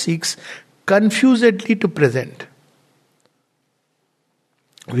now seeks confusedly to present.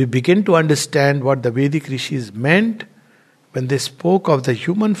 We begin to understand what the Vedic rishis meant when they spoke of the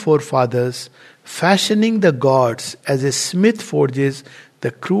human forefathers fashioning the gods as a smith forges the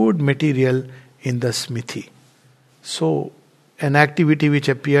crude material in the smithy. So, an activity which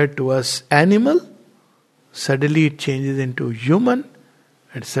appeared to us animal, suddenly it changes into human,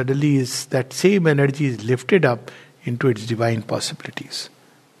 and suddenly that same energy is lifted up into its divine possibilities.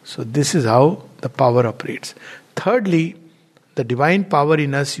 So this is how the power operates. Thirdly, the divine power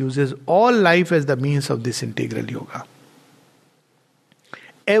in us uses all life as the means of this integral yoga.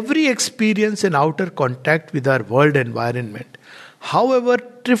 Every experience and outer contact with our world environment, however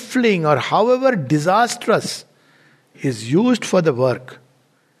trifling or however disastrous, is used for the work.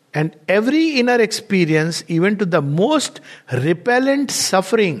 And every inner experience, even to the most repellent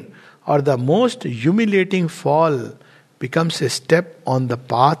suffering or the most humiliating fall, becomes a step on the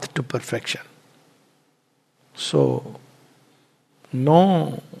path to perfection. So,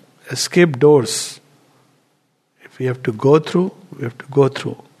 no escape doors. If we have to go through, we have to go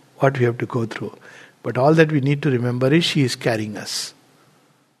through what we have to go through. But all that we need to remember is she is carrying us.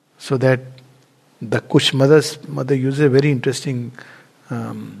 So that the Kush mother uses a very interesting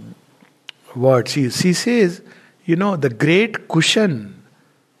word. She says, the great cushion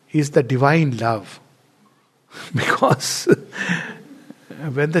is the divine love. Because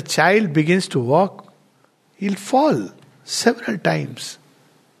when the child begins to walk, he'll fall several times.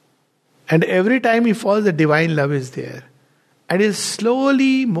 And every time he falls, the divine love is there. And he'll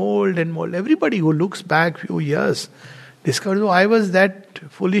slowly mold and mold. Everybody who looks back few years discovers, I was that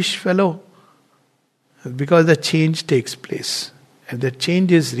foolish fellow. Because the change takes place. And the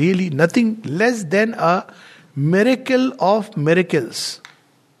change is really nothing less than a miracle of miracles.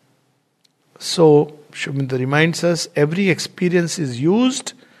 So, Sri Aurobindo reminds us, every experience is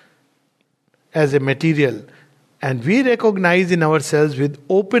used as a material, and we recognize in ourselves with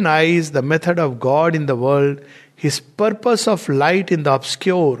open eyes the method of God in the world, His purpose of light in the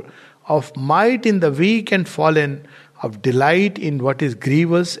obscure, of might in the weak and fallen, of delight in what is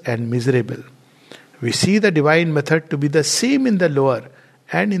grievous and miserable. We see the divine method to be the same in the lower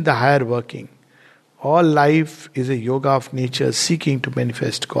and in the higher working. All life is a yoga of nature seeking to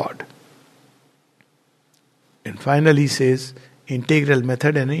manifest God. And finally he says, integral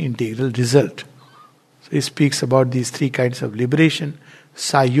method and an integral result. So he speaks about these three kinds of liberation.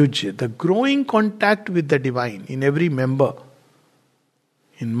 Sayujya, the growing contact with the divine in every member.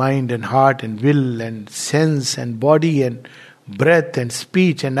 In mind and heart and will and sense and body and breath and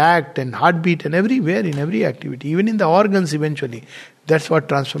speech and act and heartbeat and everywhere, in every activity, even in the organs eventually. That's what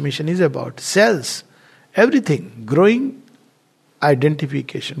transformation is about. Cells, everything, growing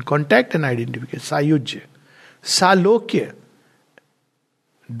identification, contact and identification, sayujya. Salokya,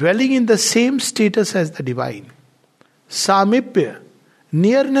 dwelling in the same status as the divine. Samipya,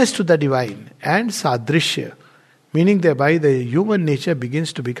 nearness to the divine. And sadrishya, meaning thereby the human nature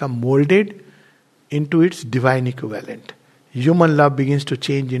begins to become molded into its divine equivalent. Human love begins to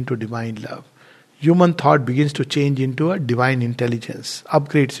change into divine love. Human thought begins to change into a divine intelligence,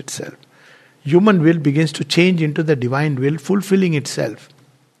 upgrades itself. Human will begins to change into the divine will, fulfilling itself.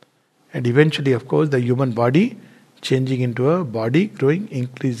 And eventually, of course, the human body changing into a body growing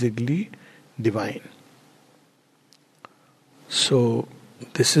increasingly divine. So,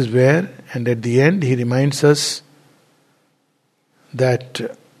 this is where, and at the end, he reminds us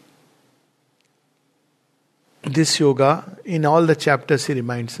that this yoga, in all the chapters, he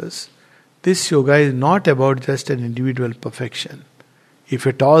reminds us this yoga is not about just an individual perfection, if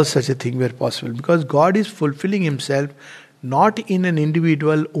at all such a thing were possible, because God is fulfilling Himself not in an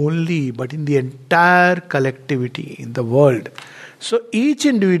individual only, but in the entire collectivity, in the world. So each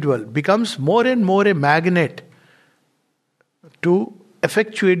individual becomes more and more a magnet to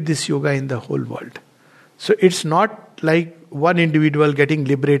effectuate this yoga in the whole world. So it's not like one individual getting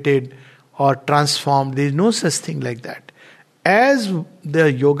liberated or transformed. There is no such thing like that. As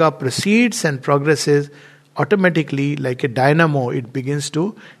the yoga proceeds and progresses, automatically, like a dynamo, it begins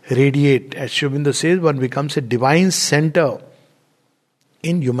to radiate. As Sri Aurobindo says, one becomes a divine center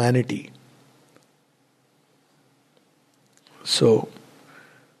in humanity. So,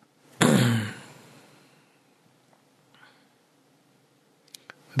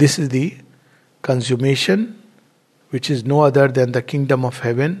 this is the consummation, which is no other than the kingdom of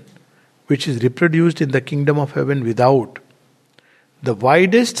heaven, which is reproduced in the kingdom of heaven without. The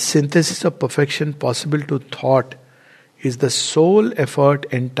widest synthesis of perfection possible to thought is the sole effort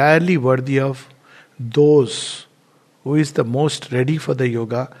entirely worthy of those who is the most ready for the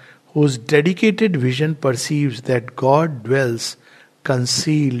yoga, whose dedicated vision perceives that God dwells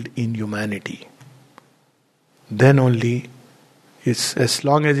concealed in humanity. Then only, it's as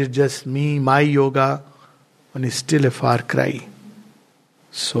long as it's just me, my yoga, one is still a far cry.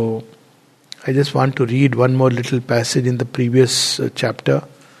 So, I just want to read one more little passage in the previous chapter,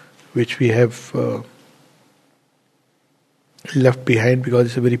 which we have left behind because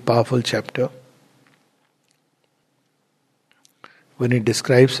it's a very powerful chapter. When it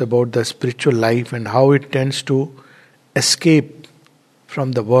describes about the spiritual life and how it tends to escape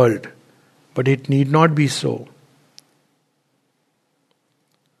from the world, but it need not be so.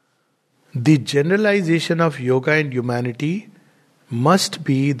 The generalization of yoga in humanity must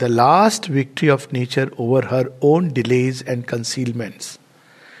be the last victory of nature over her own delays and concealments.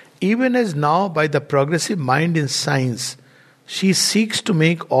 Even as now, by the progressive mind in science, she seeks to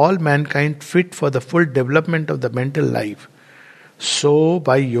make all mankind fit for the full development of the mental life, so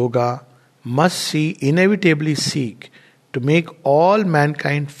by yoga must she inevitably seek to make all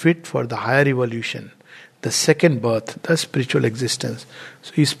mankind fit for the higher evolution, the second birth, the spiritual existence.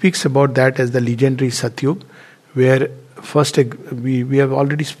 So he speaks about that as the legendary Satyug, where first, we have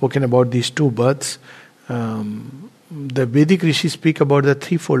already spoken about these two births. The Vedic rishis speak about the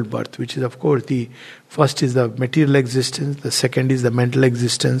threefold birth, which is, of course, the first is the material existence, the second is the mental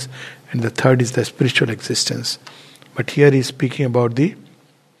existence, and the third is the spiritual existence. But here he is speaking about the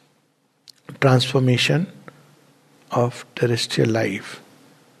transformation of terrestrial life.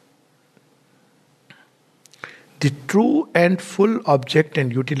 The true and full object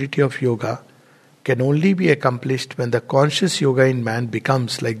and utility of yoga can only be accomplished when the conscious yoga in man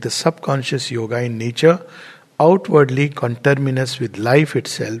becomes like the subconscious yoga in nature, outwardly conterminous with life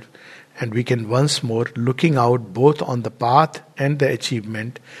itself, and we can once more, looking out both on the path and the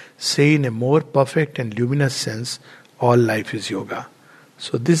achievement, say in a more perfect and luminous sense, all life is yoga.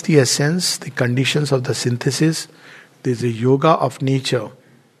 So this is the essence, the conditions of the synthesis. There is a yoga of nature,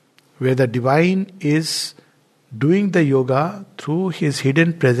 where the divine is doing the yoga through his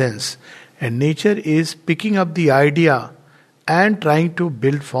hidden presence, and nature is picking up the idea and trying to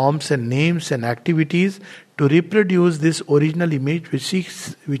build forms and names and activities to reproduce this original image which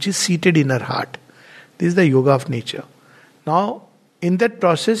is seated in her heart. This is the yoga of nature. Now, in that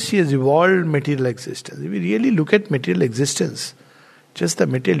process, she has evolved material existence. If we really look at material existence, just the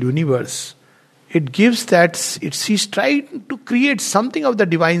material universe, it gives that, she's trying to create something of the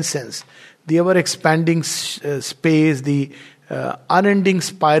divine sense. The ever expanding space, the unending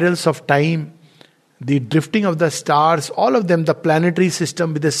spirals of time, the drifting of the stars, all of them, the planetary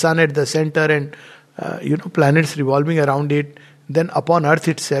system with the sun at the center and planets revolving around it, then upon earth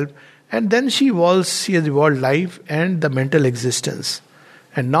itself, and then she has evolved life and the mental existence,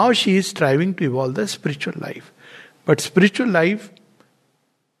 and now she is striving to evolve the spiritual life. But spiritual life,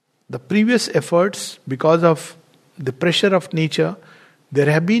 the previous efforts, because of the pressure of nature, there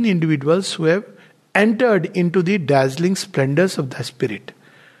have been individuals who have entered into the dazzling splendors of the spirit,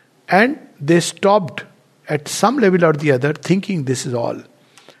 and they stopped at some level or the other thinking this is all.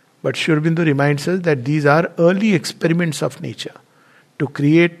 But Sri Aurobindo reminds us that these are early experiments of nature to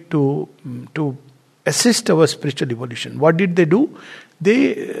create, to assist our spiritual evolution. What did they do?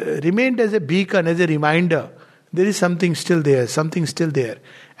 They remained as a beacon, as a reminder. There is something still there, something still there.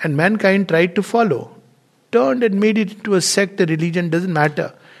 And mankind tried to follow, turned and made it into a sect, a religion, doesn't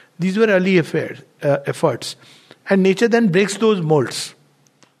matter. These were early efforts. And nature then breaks those molds.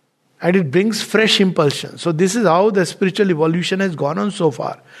 And it brings fresh impulsion. So this is how the spiritual evolution has gone on so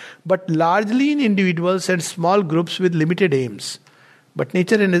far. But largely in individuals and small groups with limited aims. But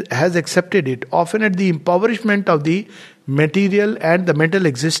nature has accepted it, often at the impoverishment of the material and the mental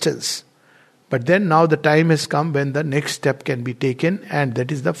existence. But then now the time has come when the next step can be taken, and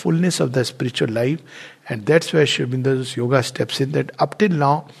that is the fullness of the spiritual life. And that's where Sri Aurobindo's yoga steps in, that up till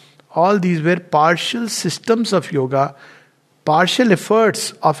now, all these were partial systems of yoga, partial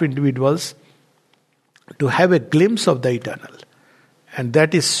efforts of individuals to have a glimpse of the eternal. And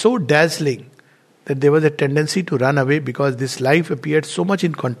that is so dazzling that there was a tendency to run away because this life appeared so much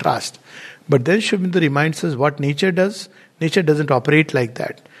in contrast. But then Sri Aurobindo reminds us what nature does. Nature doesn't operate like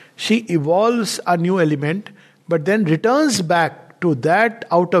that. She evolves a new element, but then returns back to that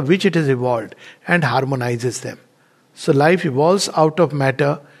out of which it has evolved and harmonizes them. So life evolves out of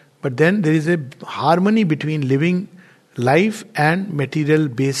matter, but then there is a harmony between living life and material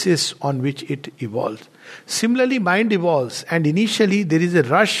basis on which it evolves. Similarly, mind evolves, and initially there is a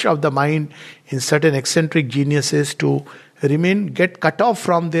rush of the mind in certain eccentric geniuses to get cut off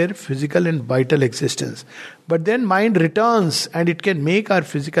from their physical and vital existence. But then mind returns and it can make our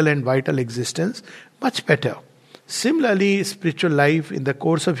physical and vital existence much better. Similarly, spiritual life in the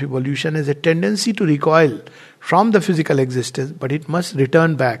course of evolution has a tendency to recoil from the physical existence, but it must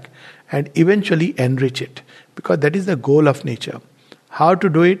return back and eventually enrich it, because that is the goal of nature. How to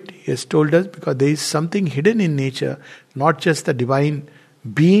do it? He has told us, because there is something hidden in nature, not just the divine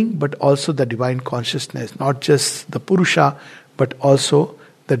being, but also the divine consciousness, not just the Purusha, but also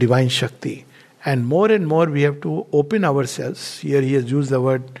the divine Shakti. And more we have to open ourselves. Here he has used the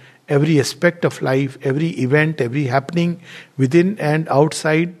word every aspect of life, every event, every happening within and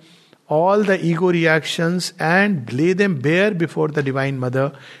outside, all the ego reactions, and lay them bare before the Divine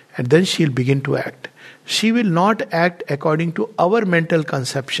Mother, and then she'll begin to act. She will not act according to our mental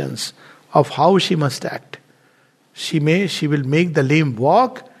conceptions of how she must act. She will make the lame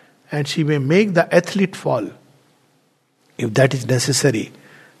walk, and she may make the athlete fall, if that is necessary.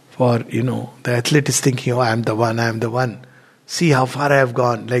 For, the athlete is thinking, I am the one. See how far I have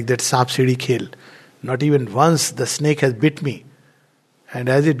gone, like that Saap Sidi Khel. Not even once the snake has bit me. And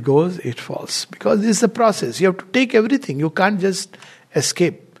as it goes, it falls. Because this is the process. You have to take everything. You can't just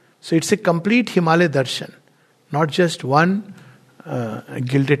escape. So it's a complete Himalaya darshan, not just one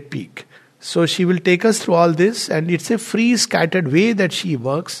gilded peak. So she will take us through all this, and it's a free, scattered way that she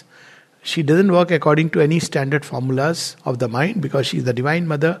works. She doesn't work according to any standard formulas of the mind, because she is the Divine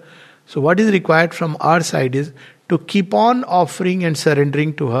Mother. So what is required from our side is to keep on offering and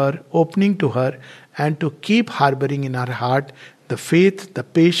surrendering to her, opening to her, and to keep harboring in our heart the faith, the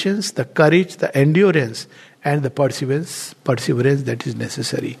patience, the courage, the endurance, and the perseverance that is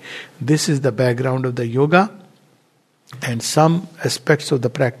necessary. This is the background of the yoga, and some aspects of the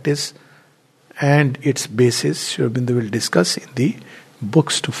practice and its basis Sri Aurobindo will discuss in the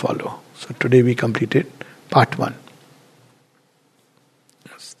books to follow. So today we completed part 1.